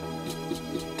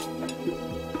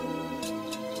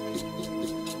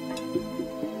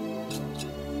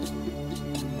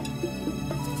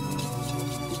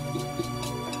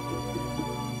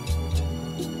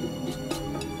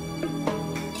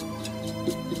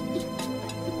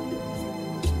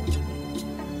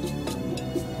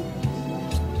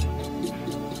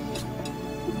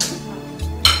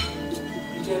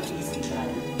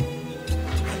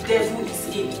 The devil is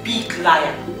a big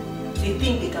liar. They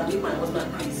think they can make my husband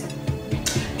crazy.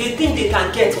 They think they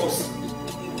can get us.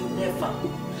 They will never.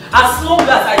 As long as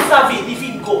I serve a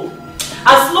living God,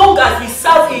 as long as we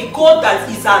serve a God that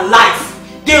is alive,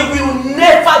 they will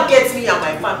never get me and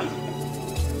my family.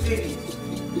 Baby,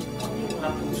 nothing will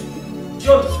happen to you. Do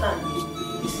you understand me?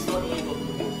 This is not the end of the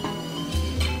world.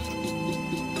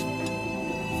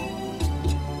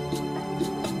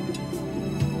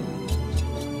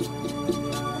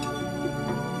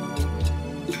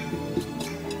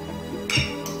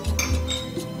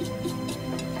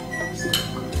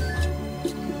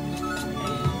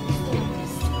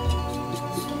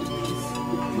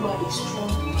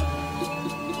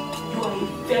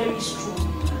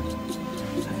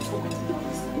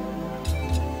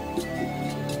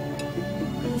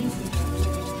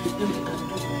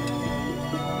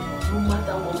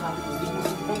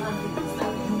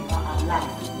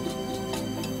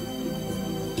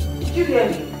 you hear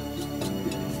me?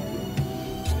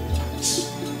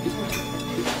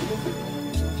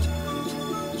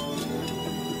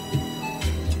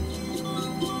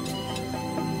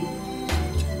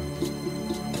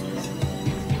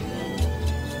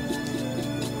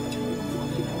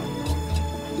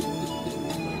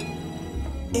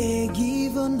 A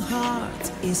given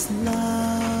heart is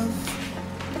love.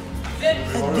 A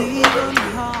given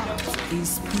heart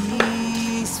is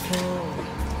peaceful.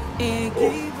 A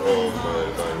given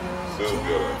heart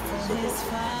is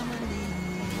family.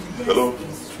 Hello?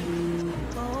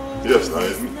 Yes, I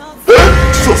am.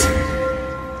 Jesus!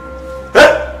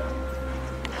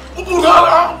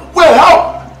 Where? How?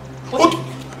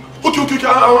 Okay,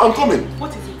 I'm coming.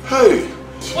 What is it? Hey!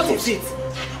 What is it?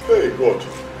 Hey, God.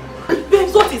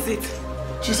 Babes, what is it?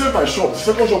 She said my shop, the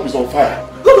second shop is on fire.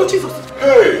 Oh, Jesus.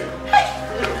 Hey!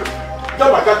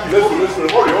 Get my car key, let's go.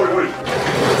 Hurry.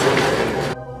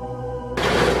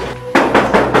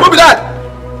 Who be that?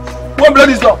 One blood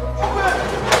is door.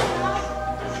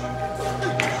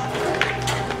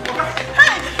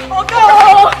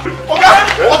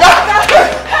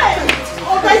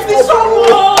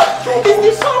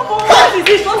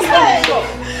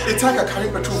 The tanker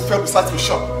carrying petrol fell beside the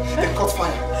shop and caught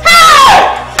fire.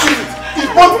 It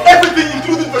burned everything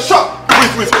including the shop.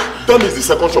 Wait. That means the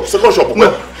second shop. No, it's the first shop.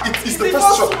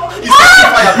 It's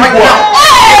catching fire right now.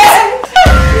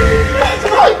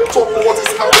 I don't know what is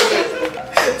happening.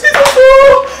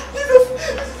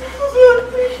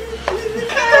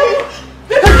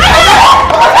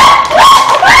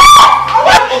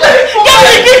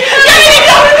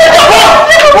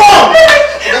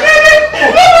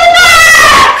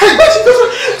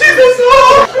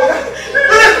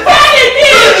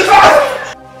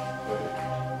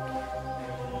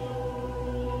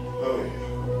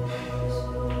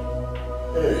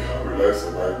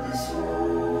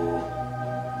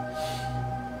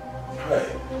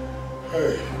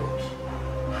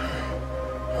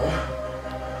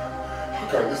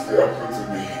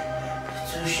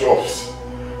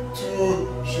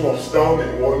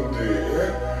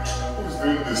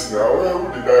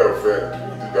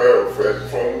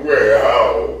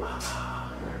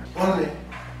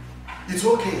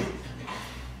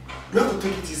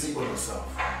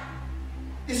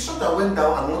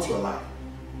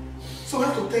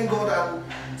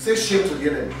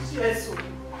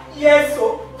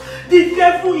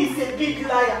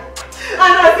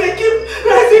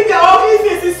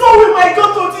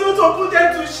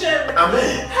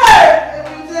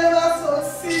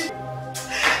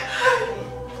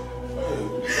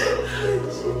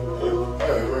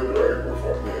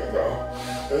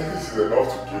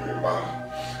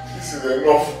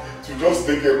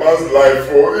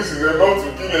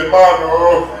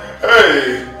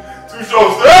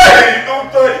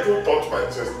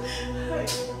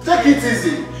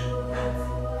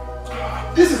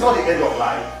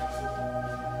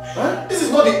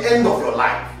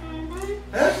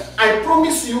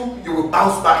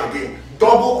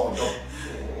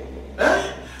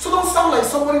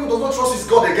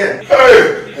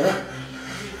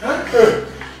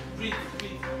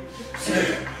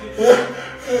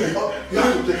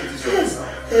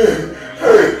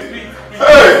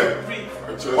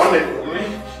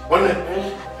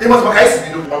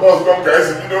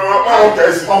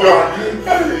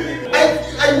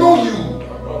 I know you.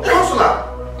 Counselor,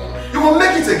 you will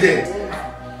make it again.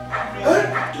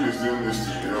 Please do this to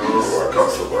me. I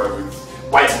can't survive it.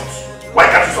 Why not? Why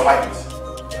can't you survive it?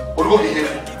 Olugo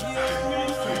behave.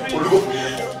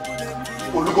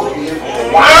 Olugo behave.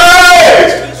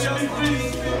 Why?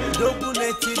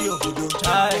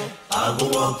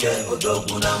 Agụnwoke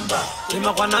odogwu na mba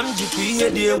ịmakwa na m jikwa ihe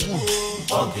dị egwu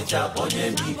ọgịcha onye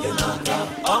n'ike n'aka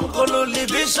Uncle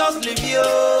Libishos Livio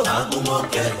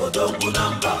Agụnwoke odogwu na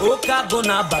mba oke agụ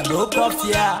na-aba n'oke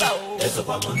ọfịa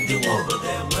esokwa m ndị nwe obodo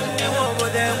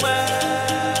enwe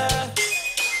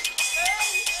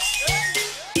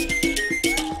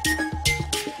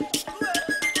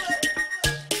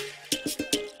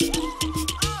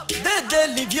Dede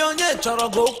Livio onye chọrọ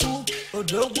gị okwu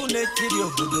odogwu na-etiri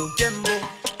obodo nke mbụ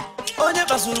onye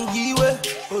kpasuru gị iwe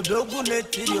odogwu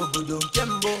na-etiri obodo nke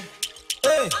mbụ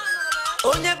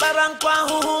onye kpara nkụ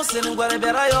ahụhụ sị ngwere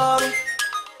bịara ya ọrụ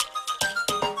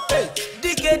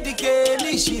dike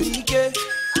n'ishiri ike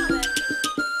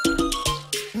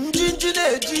njinji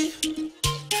na-eji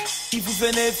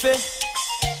ifufe na-efe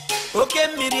oke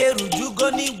mmiri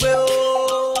erujugo n'igwe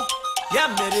ya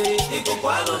mere ikuku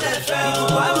anụ na-efe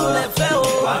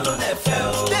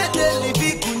Dede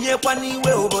Livi kunyekwa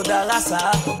n'iwe obodo aghasa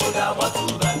obodo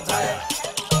agbatuba ntaya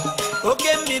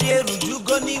oke mmiri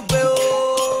erujugo n'igwe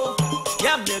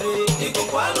ya mere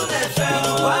ikukwanu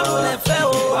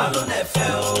nefe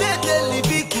o dede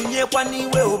libi kunye kwa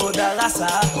niwe obodo aghasa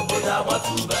obodo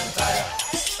agbatuba ntaya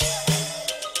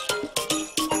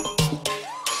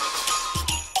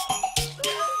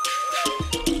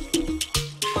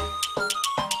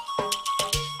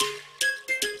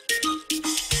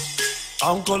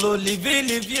Uncle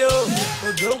Livio,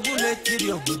 Odogune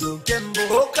Tirio Budum Kembo,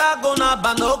 Okago na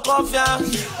Bano Kofia,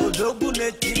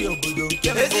 Odogune Tirio Budum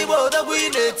Kembo, Ezibo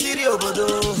Odogune Tirio Budo,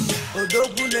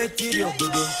 Odogune Tirio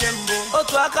Budum Kembo,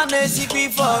 Otwaka Nesipi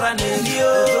for an Elio,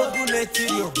 Odogune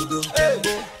Tirio Budum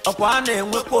Kembo, Okwane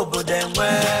Wepo Bodemwe,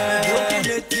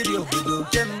 Odogune Tirio Budum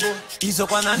Kembo,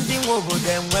 Isokwanandi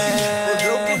Wobodemwe,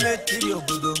 Odogune Tirio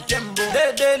Budum Kembo,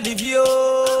 Dede Livio.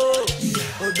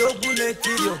 Odogune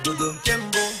Tirio Budum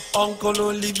Kembo,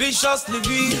 Uncle Libicious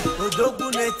Livi,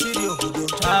 Odogune Tirio Budum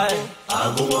Kembo,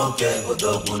 Agumoke,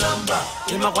 Odogunamba,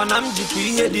 Imakwanam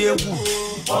Jiki Hediegu,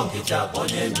 Ponkicha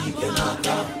Ponye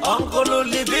Mikenaka, Uncle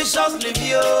Libicious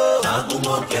Livio,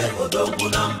 Agumoke,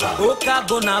 Odogunamba,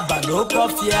 Okagonaba, no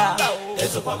Kofia,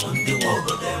 Esopamundi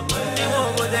Wobodemwe.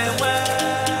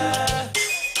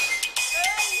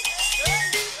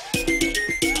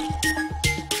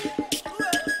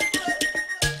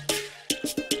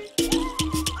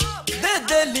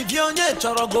 Onye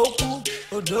chọrọ goku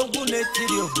odogwu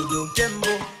na-etiri obodo nke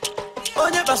mbụ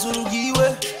onye basuru gị iwe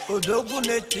odogwu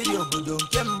na-etiri obodo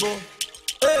nke mbụ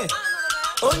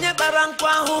onye kpara nkwa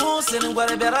ahụhụ sị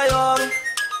ngwere bịara ya ọrụ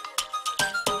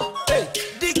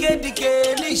dike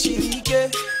n'ishiri ike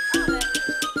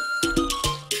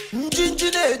njinji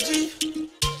na-eji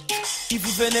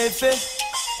ifufe na-efe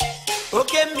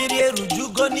oke mmiri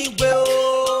erujugo n'igwe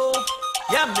o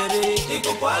ya mere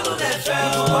ikukwanu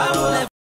nefe